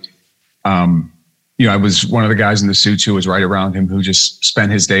I was one of the guys in the suits who was right around him, who just spent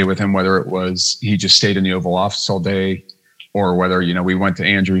his day with him, whether it was he just stayed in the Oval Office all day, or whether we went to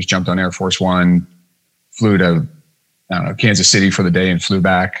Andrews, jumped on Air Force One, flew to Kansas City for the day, and flew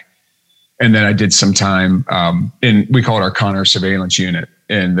back. And then I did some time we call it our counter surveillance unit,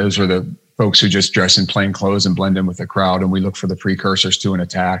 and those were the folks who just dress in plain clothes and blend in with the crowd. And we look for the precursors to an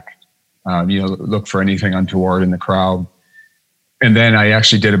attack, look for anything untoward in the crowd. And then I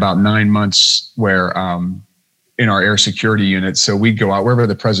actually did about 9 months where in our air security unit. So we'd go out wherever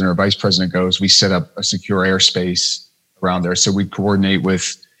the president or vice president goes, we set up a secure airspace around there. So we'd coordinate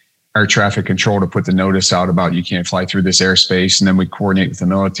with air traffic control to put the notice out about you can't fly through this airspace. And then we'd coordinate with the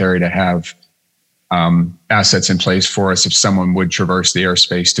military to have assets in place for us if someone would traverse the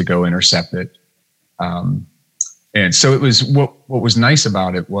airspace to go intercept it. And so it was what was nice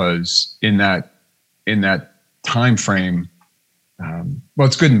about it was in that time frame. Well,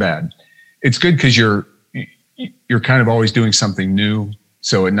 it's good and bad. It's good because you're kind of always doing something new,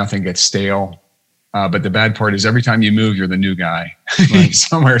 so nothing gets stale. But the bad part is every time you move, you're the new guy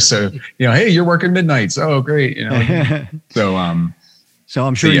somewhere. So hey, you're working midnights. Oh, great. So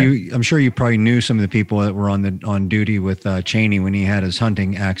I'm sure you probably knew some of the people that were on duty with Cheney when he had his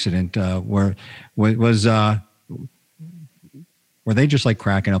hunting accident. Were they just like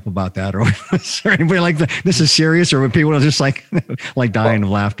cracking up about that, or was there anybody like this is serious, or were people just like dying of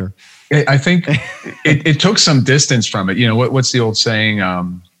laughter? I think it took some distance from it. What's the old saying?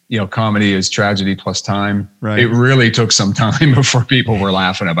 Comedy is tragedy plus time. Right. It really took some time before people were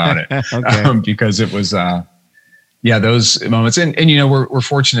laughing about it. Okay. Because it was. Those moments, and we're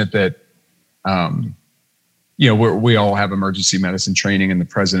fortunate that, we all have emergency medicine training, and the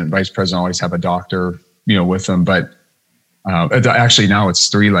president, vice president always have a doctor, with them. But actually now it's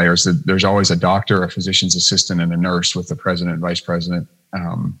 3 layers. There's always a doctor, a physician's assistant, and a nurse with the president and vice president.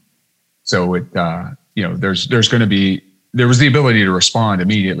 So there's going to be there was the ability to respond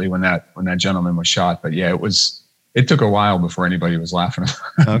immediately when that gentleman was shot. But it took a while before anybody was laughing.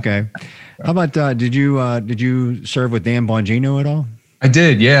 Okay. How about, did you serve with Dan Bongino at all? I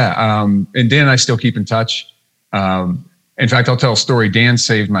did. Yeah. And Dan and I still keep in touch. In fact, I'll tell a story. Dan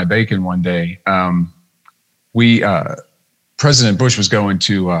saved my bacon one day. President Bush was going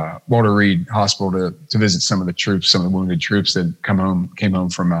to Walter Reed Hospital to visit some of the troops, some of the wounded troops that came home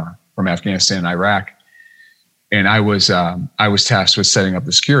from Afghanistan and Iraq. And I was tasked with setting up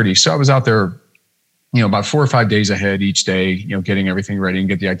the security. So I was out there, about 4 or 5 days ahead each day, getting everything ready and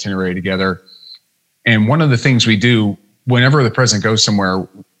get the itinerary together. And one of the things we do whenever the president goes somewhere,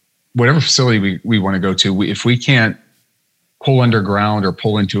 whatever facility we want to go to, if we can't pull underground or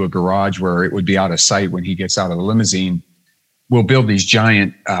pull into a garage where it would be out of sight when he gets out of the limousine, we'll build these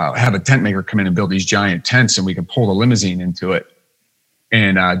giant, have a tent maker come in and build these giant tents, and we can pull the limousine into it.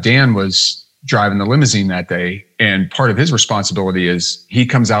 And Dan was driving the limousine that day, and part of his responsibility is he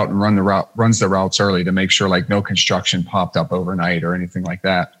comes out and runs the routes early to make sure like no construction popped up overnight or anything like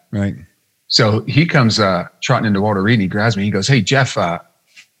that. Right. So he comes trotting into Walter Reed and he grabs me. He goes, "Hey, Jeff,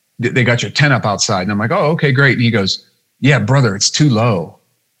 they got your tent up outside." And I'm like, "Oh, okay, great." And he goes, "Yeah, brother, it's too low."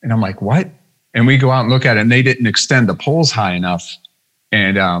 And I'm like, "What?" And we go out and look at it, and they didn't extend the poles high enough.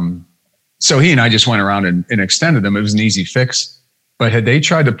 And so he and I just went around and extended them. It was an easy fix. But had they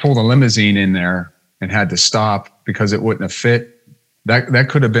tried to pull the limousine in there and had to stop because it wouldn't have fit, that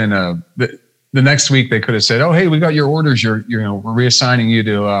could have been the next week they could have said, "Oh, hey, we got your orders. We're reassigning you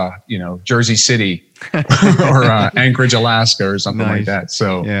to Jersey City or Anchorage, Alaska, or something like that."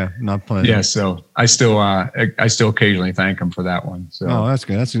 So yeah, not pleasant. Yeah, so I still occasionally thank them for that one. So that's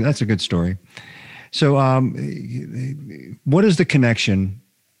good. That's a good story. So, what is the connection,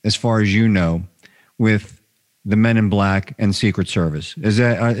 as far as you know, with the Men in Black and Secret Service? Is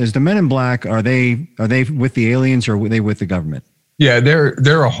the Men in Black, are they with the aliens, or are they with the government? Yeah,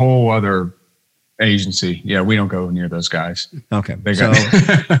 they're a whole other agency. Yeah, we don't go near those guys. Okay, because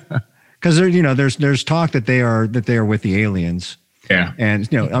there's talk that they are with the aliens. Yeah,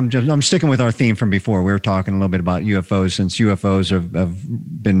 and I'm sticking with our theme from before. We were talking a little bit about UFOs, since UFOs have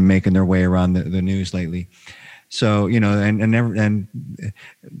been making their way around the news lately. So, and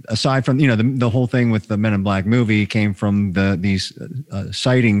aside from, the whole thing with the Men in Black movie came from these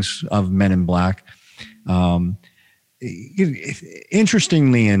sightings of Men in Black.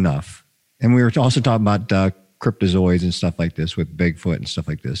 Interestingly enough, and we were also talking about cryptozoids and stuff like this with Bigfoot and stuff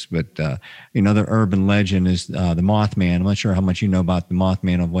like this. But, the urban legend is the Mothman. I'm not sure how much you know about the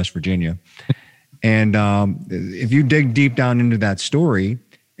Mothman of West Virginia. And if you dig deep down into that story,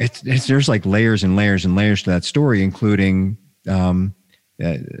 there's like layers and layers and layers to that story, including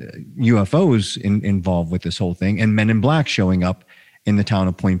UFOs involved with this whole thing, and Men in Black showing up in the town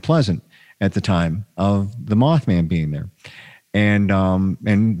of Point Pleasant at the time of the Mothman being there, and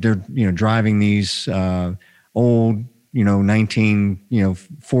they're driving these old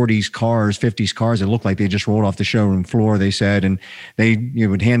 40s cars, 50s cars that look like they just rolled off the showroom floor, they said, and you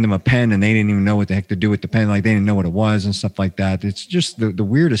would hand them a pen and they didn't even know what the heck to do with the pen, like they didn't know what it was and stuff like that. It's just the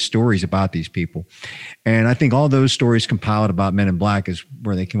weirdest stories about these people. And I think all those stories compiled about Men in Black is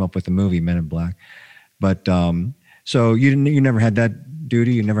where they came up with the movie Men in Black. But so you never had that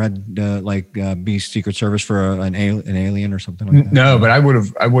duty? You never had be Secret Service for an alien or something like that? No, but I would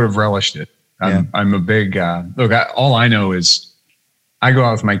have relished it. I'm a big look. All I know is I go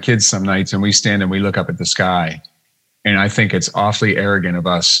out with my kids some nights and we stand and we look up at the sky, and I think it's awfully arrogant of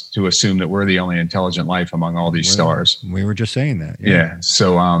us to assume that we're the only intelligent life among all these stars. We were just saying that. Yeah.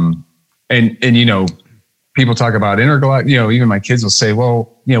 So and people talk about intergalactic. Even my kids will say,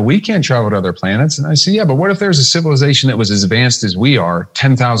 "Well, we can't travel to other planets," and I say, "Yeah, but what if there's a civilization that was as advanced as we are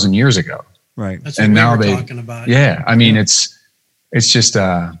 10,000 years ago?" Right. That's what we were talking about. Yeah. I mean, it's just.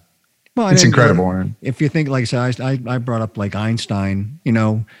 Well, it's incredible. If you think, like I said, I brought up like Einstein.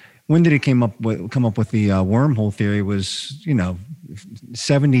 When did he come up with the wormhole theory? Was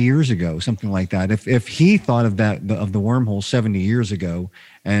 70 years ago, something like that. If he thought of that of the wormhole 70 years ago,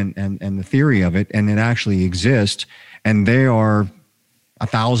 and the theory of it, and it actually exists, and they are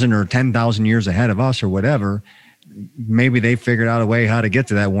 1,000 or 10,000 years ahead of us or whatever, maybe they figured out a way how to get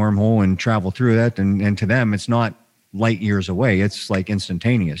to that wormhole and travel through that, and to them it's not light years away. It's like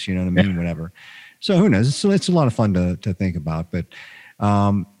instantaneous, you know what I mean? Yeah. Whatever. So who knows? It's a lot of fun to think about. But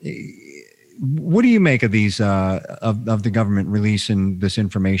what do you make of these of the government releasing this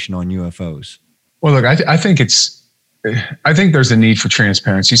information on UFOs? Well, look, I think there's a need for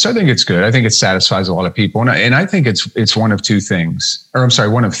transparency. So I think it's good. I think it satisfies a lot of people, and I think it's one of two things, or I'm sorry,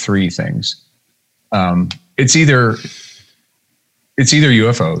 one of three things. It's either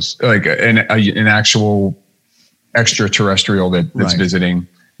UFOs, like an actual extraterrestrial that's visiting.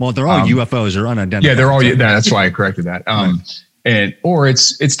 Well, they're all UFOs or unidentified. Yeah, they're all. That's why I corrected that. Or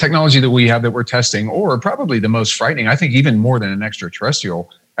it's technology that we have that we're testing, or probably the most frightening, I think, even more than an extraterrestrial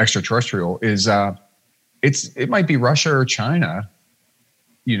is it might be Russia or China,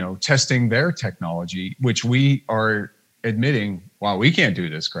 testing their technology, which we are admitting, wow, we can't do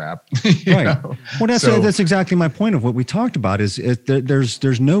this crap. Right. Well, that's exactly my point of what we talked about is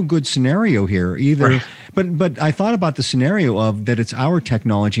there's no good scenario here either. Right. But I thought about the scenario of that it's our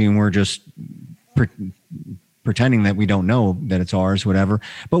technology and we're just pretending that we don't know that it's ours, whatever.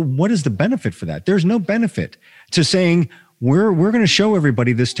 But what is the benefit for that? There's no benefit to saying we're going to show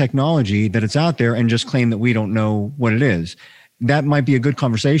everybody this technology, that it's out there, and just claim that we don't know what it is. That might be a good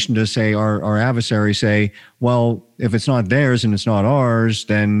conversation to say, our adversaries say, well, if it's not theirs and it's not ours,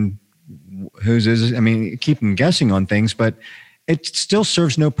 then whose is it? I mean, keep them guessing on things, but it still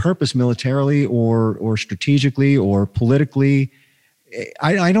serves no purpose militarily or strategically or politically.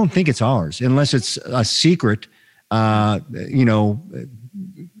 I don't think it's ours unless it's a secret,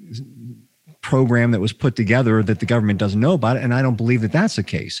 program that was put together that the government doesn't know about it. And I don't believe that that's the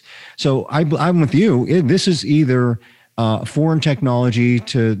case. So I'm with you. This is either foreign technology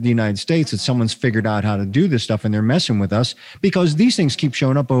to the United States that someone's figured out how to do this stuff and they're messing with us, because these things keep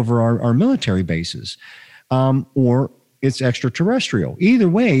showing up over our military bases, or it's extraterrestrial. Either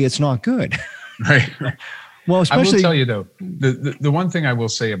way, it's not good. Right. Well, especially, I will tell you though, the one thing I will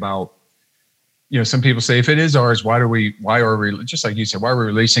say about, some people say, if it is ours, why are we, just like you said, why are we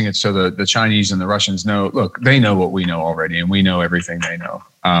releasing it so the Chinese and the Russians know? Look, they know what we know already, and we know everything they know.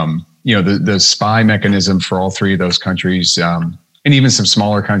 The spy mechanism for all three of those countries, and even some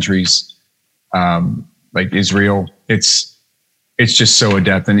smaller countries like Israel, it's just so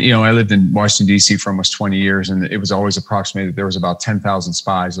adept. And, I lived in Washington, D.C. for almost 20 years, and it was always approximated there was about 10,000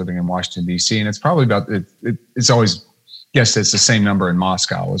 spies living in Washington, D.C. And it's probably about, it's always guessed it's the same number in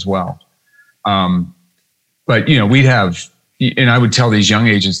Moscow as well. But, we'd have, and I would tell these young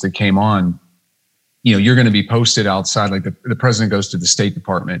agents that came on, you're going to be posted outside, like the president goes to the State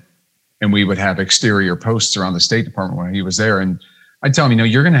Department, and we would have exterior posts around the State Department when he was there. And I'd tell him,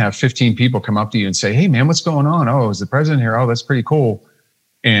 you're going to have 15 people come up to you and say, hey, man, what's going on? Oh, is the president here? Oh, that's pretty cool.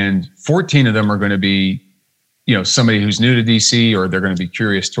 And 14 of them are going to be, somebody who's new to DC, or they're going to be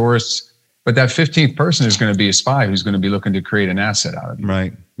curious tourists. But that 15th person is going to be a spy who's going to be looking to create an asset out of you.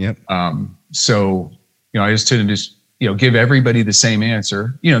 Right. Yep. So, I just told him, give everybody the same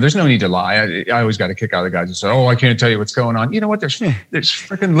answer. There's no need to lie. I always got a kick out of the guys who say, oh, I can't tell you what's going on. You know what? There's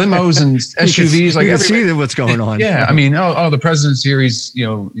freaking limos and SUVs. You can see what's going on. Yeah. I mean, the president's here. He's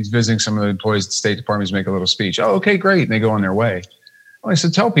visiting some of the employees at the State Department. He's making a little speech. Oh, okay, great. And they go on their way. Well, I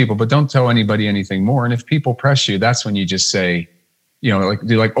said, tell people, but don't tell anybody anything more. And if people press you, that's when you just say,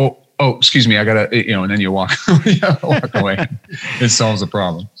 oh, excuse me, I gotta, and then you walk away. It solves the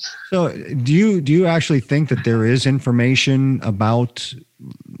problem. So do you actually think that there is information about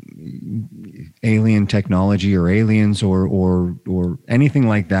alien technology or aliens or anything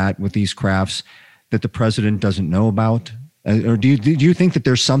like that with these crafts that the president doesn't know about? Or do you think that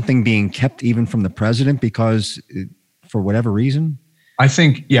there's something being kept even from the president because for whatever reason? I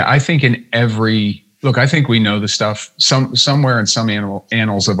think in every, look, I think we know the stuff somewhere in some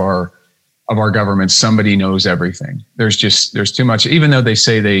annals of our government, somebody knows everything. There's too much, even though they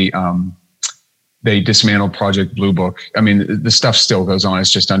say they dismantled Project Blue Book. I mean, the stuff still goes on. It's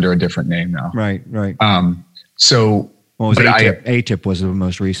just under a different name now. Right. So ATIP was the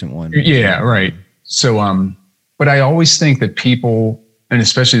most recent one. Yeah. Right. So, but I always think that people, and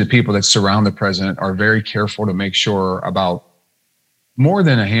especially the people that surround the president, are very careful to make sure about more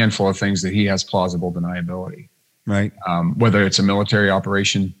than a handful of things that he has plausible deniability. Right. Whether it's a military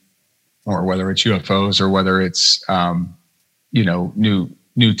operation, or whether it's UFOs, or whether it's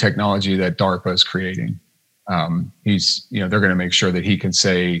new technology that DARPA is creating. They're going to make sure that he can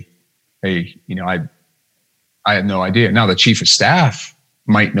say, hey, I had no idea. Now the chief of staff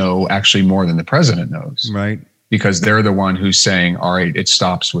might know actually more than the president knows. Right. Because they're the one who's saying, all right, it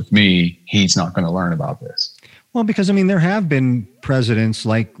stops with me. He's not going to learn about this. Well, because there have been presidents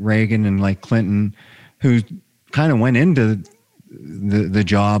like Reagan and like Clinton who kind of went into the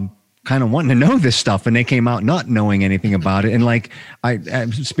job kind of wanting to know this stuff, and they came out not knowing anything about it. And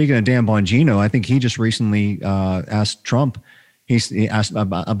speaking of Dan Bongino, I think he just recently asked Trump. He asked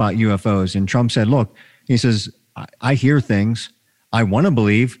about UFOs, and Trump said, "Look," he says, "I hear things, I want to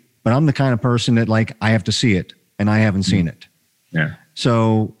believe, but I'm the kind of person that I have to see it, and I haven't seen it." Yeah.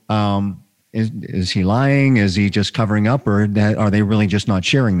 So, is he lying? Is he just covering up, or are they really just not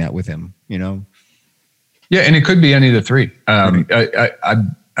sharing that with him? Yeah, and it could be any of the three.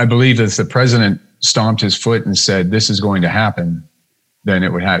 I believe if the president stomped his foot and said, this is going to happen, then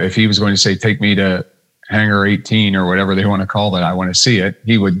it would happen. If he was going to say, take me to Hangar 18 or whatever they want to call it, I want to see it,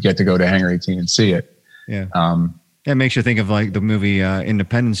 he would get to go to Hangar 18 and see it. Yeah. It makes you think of the movie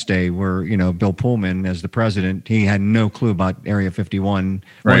Independence Day, where, Bill Pullman as the president, he had no clue about Area 51.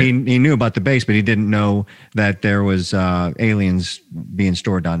 Right. Well, he knew about the base, but he didn't know that there was aliens being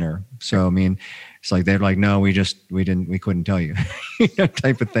stored down there. So, it's like they're like, no, we couldn't tell you,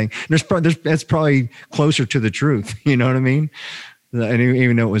 type of thing. That's probably closer to the truth. You know what I mean?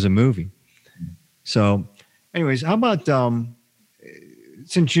 Even though it was a movie. So, anyways, how about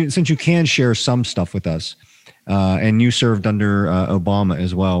since you can share some stuff with us, and you served under Obama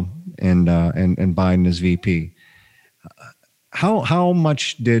as well, and Biden as VP. How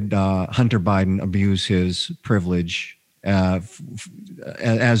much did Hunter Biden abuse his privilege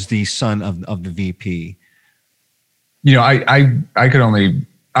as the son of the VP? I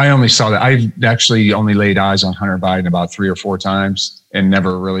only saw that. I actually only laid eyes on Hunter Biden about 3 or 4 times and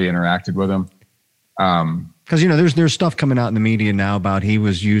never really interacted with him. Because there's stuff coming out in the media now about he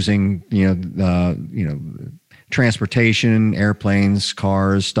was using transportation, airplanes,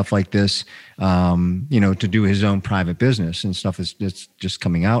 cars, stuff like this, to do his own private business and stuff that's just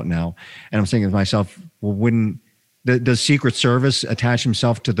coming out now. And I'm thinking to myself, well, does Secret Service attach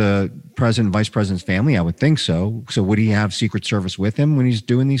himself to the president and vice president's family? I would think so. So would he have Secret Service with him when he's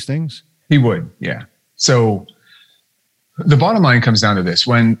doing these things? He would, yeah. So the bottom line comes down to this: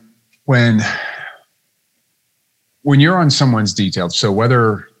 when you're on someone's detail, so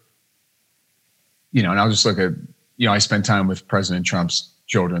whether, and I'll just look at, I spent time with President Trump's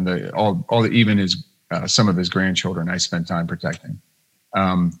children, even his some of his grandchildren I spent time protecting.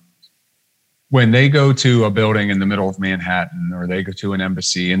 When they go to a building in the middle of Manhattan, or they go to an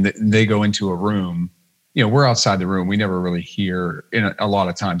embassy and they go into a room, we're outside the room. We never really hear a lot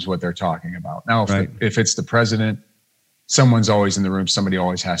of times what they're talking about. Now, if it's the president, someone's always in the room. Somebody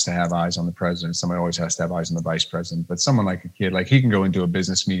always has to have eyes on the president. Somebody always has to have eyes on the vice president. But someone like a kid, like he can go into a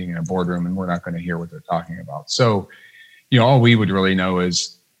business meeting in a boardroom and we're not going to hear what they're talking about. So, all we would really know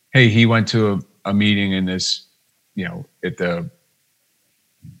is, hey, he went to a meeting in this, at the,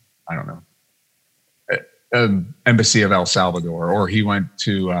 I don't know, embassy of El Salvador, or he went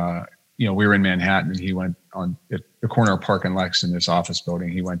to, we were in Manhattan and he went on at the corner of Park and Lex in this office building.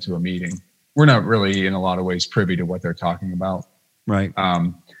 He went to a meeting. We're not really in a lot of ways privy to what they're talking about. Right.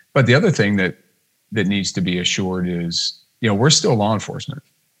 But the other thing that needs to be assured is, we're still law enforcement.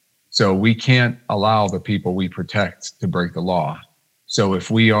 So we can't allow the people we protect to break the law. So if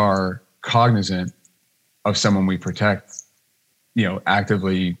we are cognizant of someone we protect,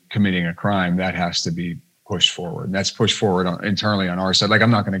 actively committing a crime, that has to be pushed forward. And that's pushed forward internally on our side. Like,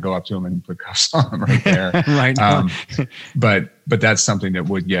 I'm not going to go up to him and put cuffs on him right there. Right. But that's something that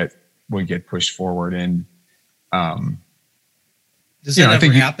would get pushed forward. And does that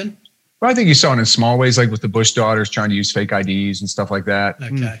ever happen? Well, I think you saw it in small ways, like with the Bush daughters trying to use fake IDs and stuff like that.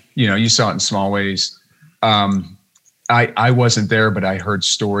 Okay. You saw it in small ways. I wasn't there, but I heard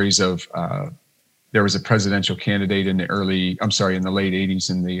stories of there was a presidential candidate in the late 80s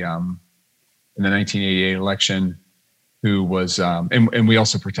in the 1988 election who was, and we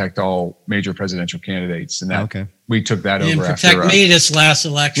also protect all major presidential candidates, and that we took that over. Protect me this last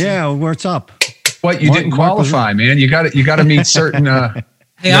election. Yeah, where's up? What, you didn't qualify, man? You got to meet certain.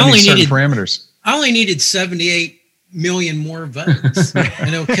 Hey, I only needed parameters. I only needed 78 million more votes,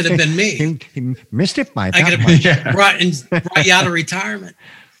 and it could have been me. He missed it by I could have brought you out of retirement.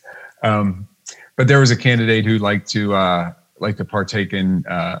 But there was a candidate who liked to partake in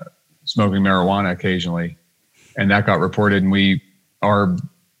smoking marijuana occasionally, and that got reported. And our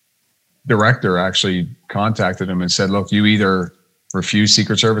director actually contacted him and said, "Look, you either refuse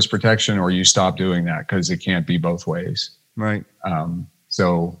Secret Service protection or you stop doing that, because it can't be both ways." Right.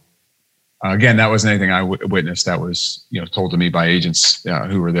 So again, that wasn't anything I witnessed. That was, told to me by agents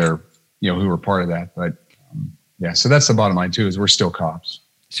who were there, who were part of that. But so that's the bottom line too, is we're still cops.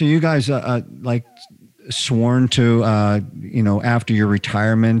 So you guys sworn to, after your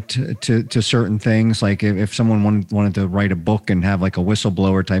retirement to certain things, like if someone wanted to write a book and have like a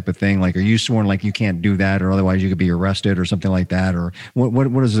whistleblower type of thing, like, are you sworn like you can't do that, or otherwise you could be arrested or something like that? Or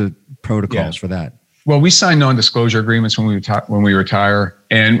what is the protocols for that? Well, we sign non-disclosure agreements when we retire.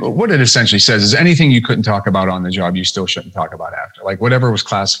 And what it essentially says is anything you couldn't talk about on the job, you still shouldn't talk about after. Like, whatever was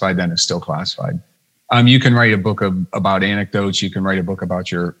classified then is still classified. You can write a book about anecdotes. You can write a book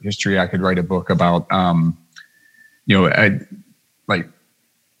about your history. I could write a book about,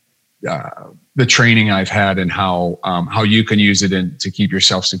 the training I've had and how you can use it to keep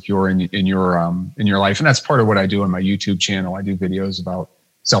yourself secure in your life. And that's part of what I do on my YouTube channel. I do videos about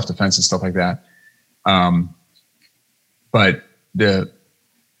self-defense and stuff like that. But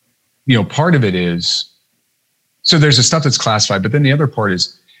part of it is, so there's the stuff that's classified, but then the other part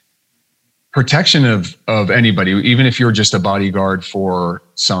is protection of anybody, even if you're just a bodyguard for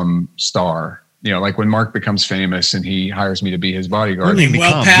some star. Like when Mark becomes famous and he hires me to be his bodyguard. I think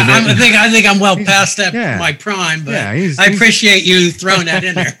I'm well past that my prime, but I appreciate you throwing that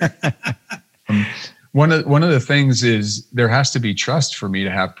in there. One of the things is there has to be trust for me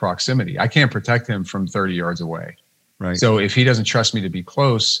to have proximity. I can't protect him from 30 yards away. Right. So if he doesn't trust me to be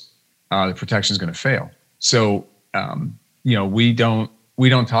close, the protection is going to fail. So, we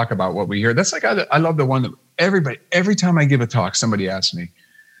don't talk about what we hear. That's like, I love the one that every time I give a talk, somebody asks me,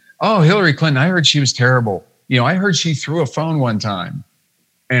 "Oh, Hillary Clinton, I heard she was terrible. I heard she threw a phone one time."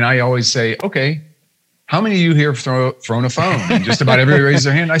 And I always say, "Okay, how many of you here have thrown a phone? And just about everybody raised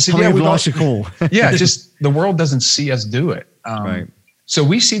their hand. I said, How yeah, many we've have lost a cool. Yeah, just the world doesn't see us do it. Right. So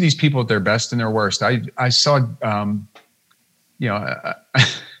we see these people at their best and their worst. I saw,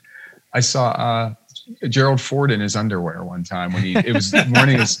 I saw Gerald Ford in his underwear one time when it was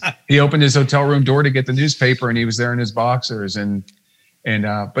morning. He opened his hotel room door to get the newspaper, and he was there in his boxers. But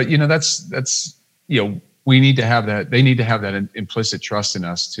that's we need to have that. They need to have that implicit trust in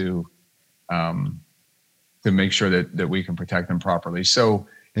us to make sure that we can protect them properly. So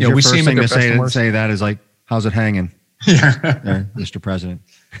we see them at their best and worst. Say that is like, how's it hanging? Yeah, Mr. President.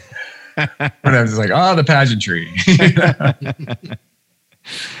 But I was like, the pageantry.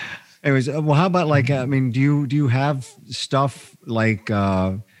 Anyways, well, how about like, I mean, do you have stuff like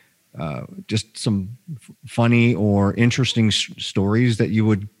just some funny or interesting stories that you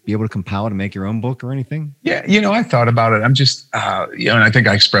would be able to compile to make your own book or anything? Yeah, I thought about it. I'm just, and I think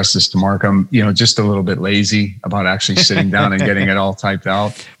I expressed this to Mark. I'm, just a little bit lazy about actually sitting down and getting it all typed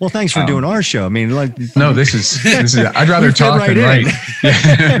out. Well, thanks for doing our show. I mean, like, no, this is. I'd rather talk than write.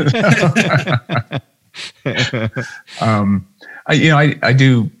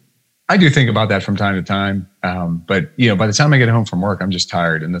 I do think about that from time to time. But by the time I get home from work, I'm just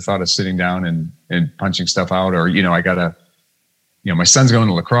tired. And the thought of sitting down and punching stuff out, or, I gotta, my son's going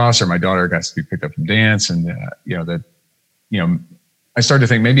to lacrosse, or my daughter got to be picked up from dance. And, I started to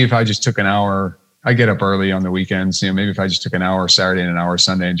think maybe if I just took an hour, I get up early on the weekends, maybe if I just took an hour Saturday and an hour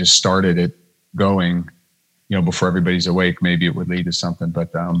Sunday and just started it going, before everybody's awake, maybe it would lead to something. But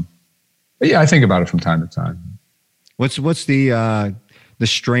yeah, I think about it from time to time. What's the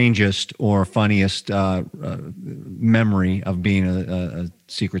strangest or funniest memory of being a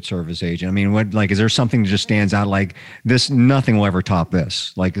Secret Service agent? I mean, is there something that just stands out like this? Nothing will ever top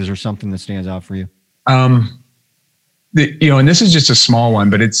this. Like, is there something that stands out for you? And this is just a small one,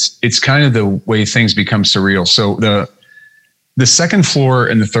 but it's kind of the way things become surreal. So the second floor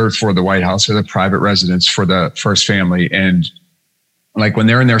and the third floor of the White House are the private residence for the first family. And like when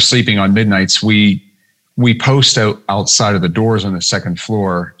they're in there sleeping on midnights, we post outside of the doors on the second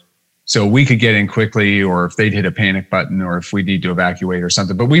floor so we could get in quickly, or if they'd hit a panic button, or if we need to evacuate or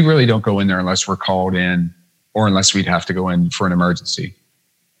something. But we really don't go in there unless we're called in, or unless we'd have to go in for an emergency.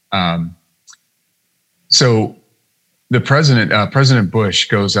 So the President Bush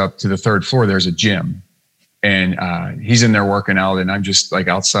goes up to the third floor. There's a gym, and he's in there working out, and I'm just like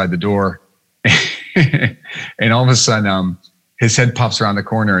outside the door. And all of a sudden, his head pops around the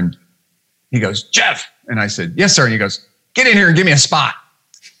corner, and he goes, "Jeff." And I said, "Yes, sir." And he goes, "Get in here and give me a spot."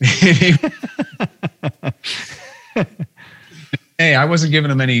 Hey, I wasn't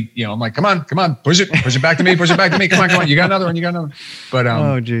giving him any, I'm like, come on, push it back to me, come on. You got another one. But,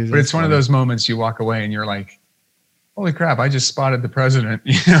 but it's one of those moments you walk away and you're like, holy crap, I just spotted the president.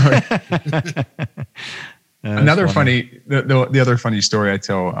 Another funny, the other funny story I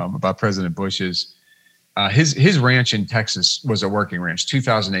tell about President Bush is his ranch in Texas was a working ranch,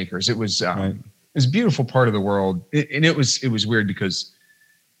 2,000 acres. It was, right. It was a beautiful part of the world. And it was weird because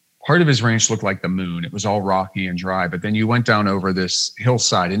part of his ranch looked like the moon. It was all rocky and dry, but then you went down over this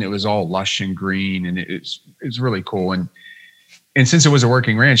hillside and it was all lush and green, and it's really cool. And since it was a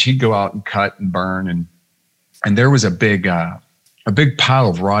working ranch, he'd go out and cut and burn, and there was a big pile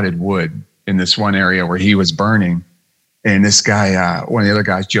of rotted wood in this one area where he was burning. And this guy, one of the other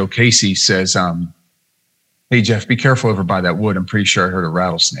guys, Joe Casey, says, "Hey Jeff, be careful over by that wood. I'm pretty sure I heard a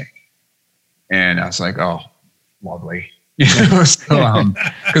rattlesnake." And I was like, "Oh, lovely." Because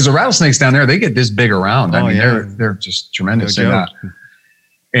the rattlesnakes down there, they get this big around. I mean, they're just tremendous. No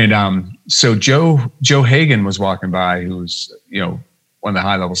and so Joe Hagan was walking by, who was one of the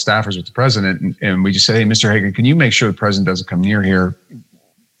high level staffers with the president, and we just said, "Hey, Mr. Hagan, can you make sure the president doesn't come near here? I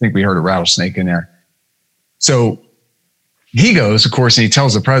think we heard a rattlesnake in there." So he goes, of course, and he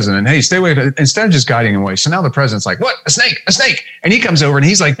tells the president, "Hey, stay away," instead of just guiding him away. So now the president's like, "What? A snake!" And he comes over and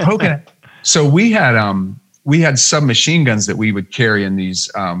he's like poking it. So we had submachine guns that we would carry in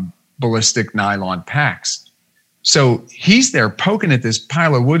these ballistic nylon packs. So he's there poking at this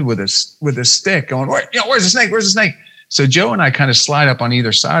pile of wood with a stick, going, "Where's the snake? Where's the snake?" So Joe and I kind of slide up on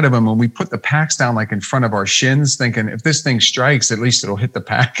either side of him, and we put the packs down like in front of our shins, thinking if this thing strikes, at least it'll hit the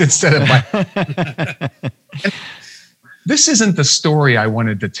pack instead of my. This isn't the story I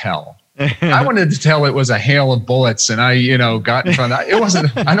wanted to tell. I wanted to tell it was a hail of bullets, and I, got in front of that. It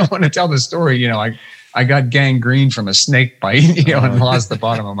wasn't. I don't want to tell the story. I got gangrene from a snake bite, and lost the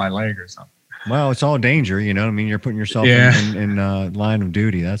bottom of my leg or something. Well, it's all danger, I mean, you're putting yourself in line of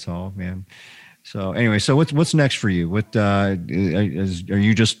duty. That's all, man. So anyway, so what's next for you? What are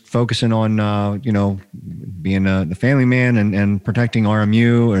you just focusing on, being the family man and protecting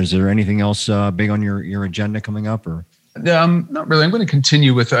RMU, or is there anything else big on your agenda coming up? Or not really. I'm going to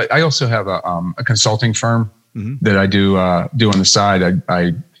continue with. I also have a consulting firm that I do on the side.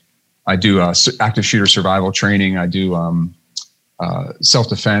 I do active shooter survival training. I do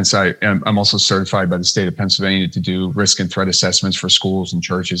self-defense. I'm also certified by the state of Pennsylvania to do risk and threat assessments for schools and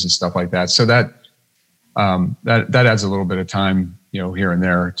churches and stuff like that. So that adds a little bit of time, here and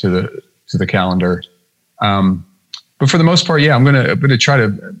there to the calendar. But for the most part, I'm going to try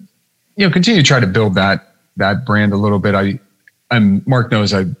to, continue to try to build that brand a little bit. Mark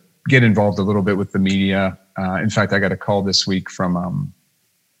knows I get involved a little bit with the media. In fact, I got a call this week from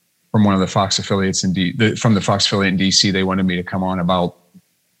one of the Fox affiliates from the Fox affiliate in DC. They wanted me to come on about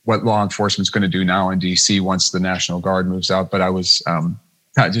what law enforcement's going to do now in DC once the National Guard moves out. But I was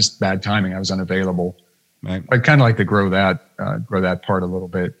just bad timing. I was unavailable. Right. I'd kind of like to grow that part a little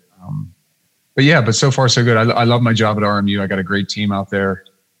bit. But so far so good. I love my job at RMU. I got a great team out there.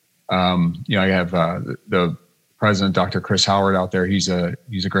 I have the president, Dr. Chris Howard, out there. He's a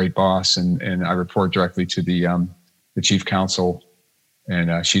great boss, and I report directly to the chief counsel,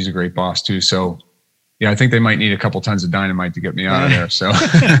 and she's a great boss too. So, I think they might need a couple tons of dynamite to get me out of there. So,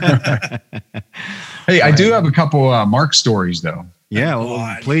 hey, I do have a couple Mark stories though. Yeah,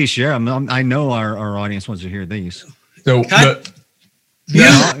 well, please share. I know our audience wants to hear these. So, cut.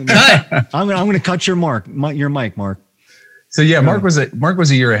 I'm going to cut your mic, Mark. So Mark was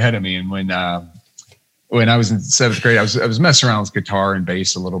a year ahead of me, and when I was in 7th grade, I was messing around with guitar and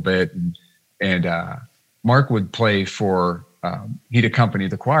bass a little bit, and Mark would play for. He'd accompany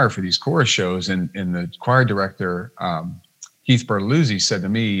the choir for these chorus shows, and the choir director Keith Bertoluzzi said to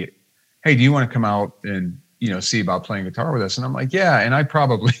me, "Hey, do you want to come out and see about playing guitar with us?" And I'm like, "Yeah." And I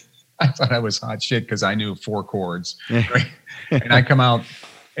thought I was hot shit because I knew 4 chords, right? And I come out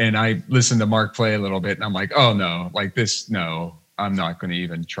and I listen to Mark play a little bit, and I'm like, "Oh no, no, I'm not going to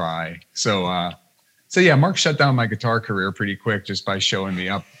even try." So Mark shut down my guitar career pretty quick just by showing me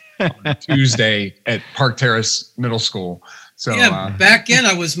up on Tuesday at Park Terrace Middle School. So back in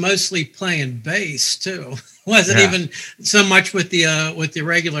I was mostly playing bass too. Wasn't even so much with the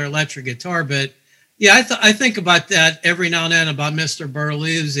regular electric guitar, but I think about that every now and then about Mr.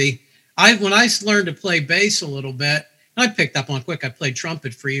 Bertoluzzi. When I learned to play bass a little bit, I picked up on quick. I played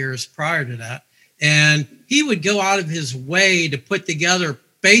trumpet for years prior to that, and he would go out of his way to put together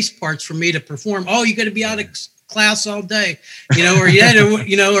bass parts for me to perform. Oh, you got to be out of class all day, or or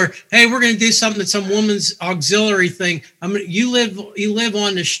hey, we're going to do something at some woman's auxiliary thing. You live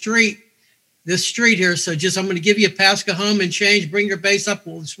on the street. This street here, so I'm going to give you a pass, go home and change, bring your bass up,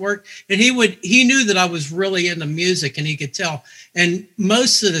 will this work? And he knew that I was really into music, and he could tell. And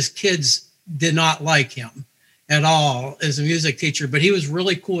most of the kids did not like him at all as a music teacher, but he was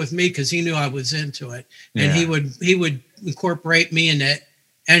really cool with me because he knew I was into it. And he would incorporate me into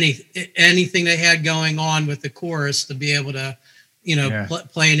anything they had going on with the chorus to be able to,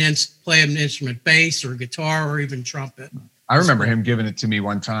 play an instrument, bass or guitar or even trumpet. I remember him giving it to me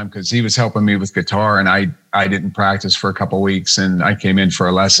one time because he was helping me with guitar, and I didn't practice for a couple of weeks, and I came in for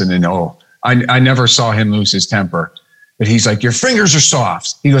a lesson, and I never saw him lose his temper. But he's like, "Your fingers are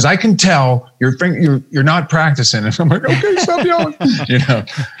soft." He goes, "I can tell you're not practicing." And I'm like, "Okay, stop yelling."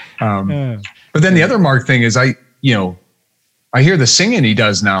 But then the other Mark thing is I hear the singing he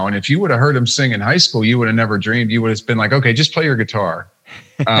does now, and if you would have heard him sing in high school, you would have never dreamed. You would have been like, "Okay, just play your guitar.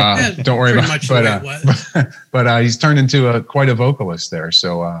 Don't worry about it." But he's turned into quite a vocalist there.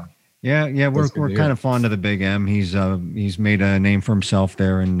 So we're kind of fond of the Big M. He's made a name for himself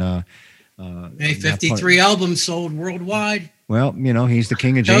there, and 53 albums sold worldwide. Well, he's the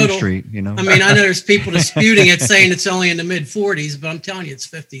king of James Street. I know there's people disputing it, saying it's only in the mid 40s, but I'm telling you, it's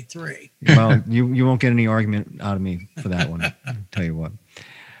 53. Well, you won't get any argument out of me for that one. I'll tell you what.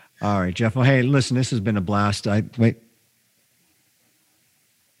 All right, Jeff. Well, hey, listen, this has been a blast.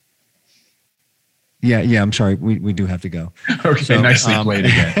 Yeah, I'm sorry. We do have to go. Okay, so, nicely played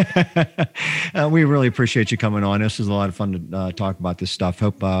again. We really appreciate you coming on. This was a lot of fun to talk about this stuff.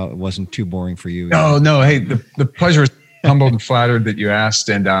 Hope it wasn't too boring for you. No. Hey, the pleasure is humbled and flattered that you asked.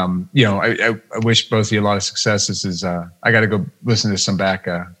 And, I wish both of you a lot of success. This is, I got to go listen to some back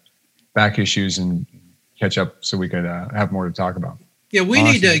issues and catch up so we could have more to talk about. Yeah,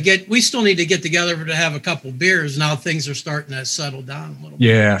 we still need to get together to have a couple beers. Now things are starting to settle down a little bit.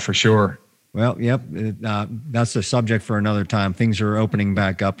 Yeah, for sure. Well, yep. That's the subject for another time. Things are opening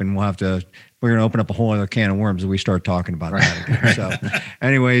back up, and we're going to open up a whole other can of worms if we start talking about that again. So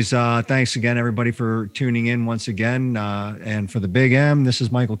anyways, thanks again, everybody, for tuning in once again. And for the Big M, this is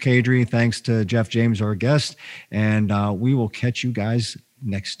Michael Cadry. Thanks to Jeff James, our guest. And we will catch you guys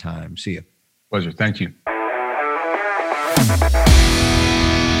next time. See you. Pleasure. Thank you.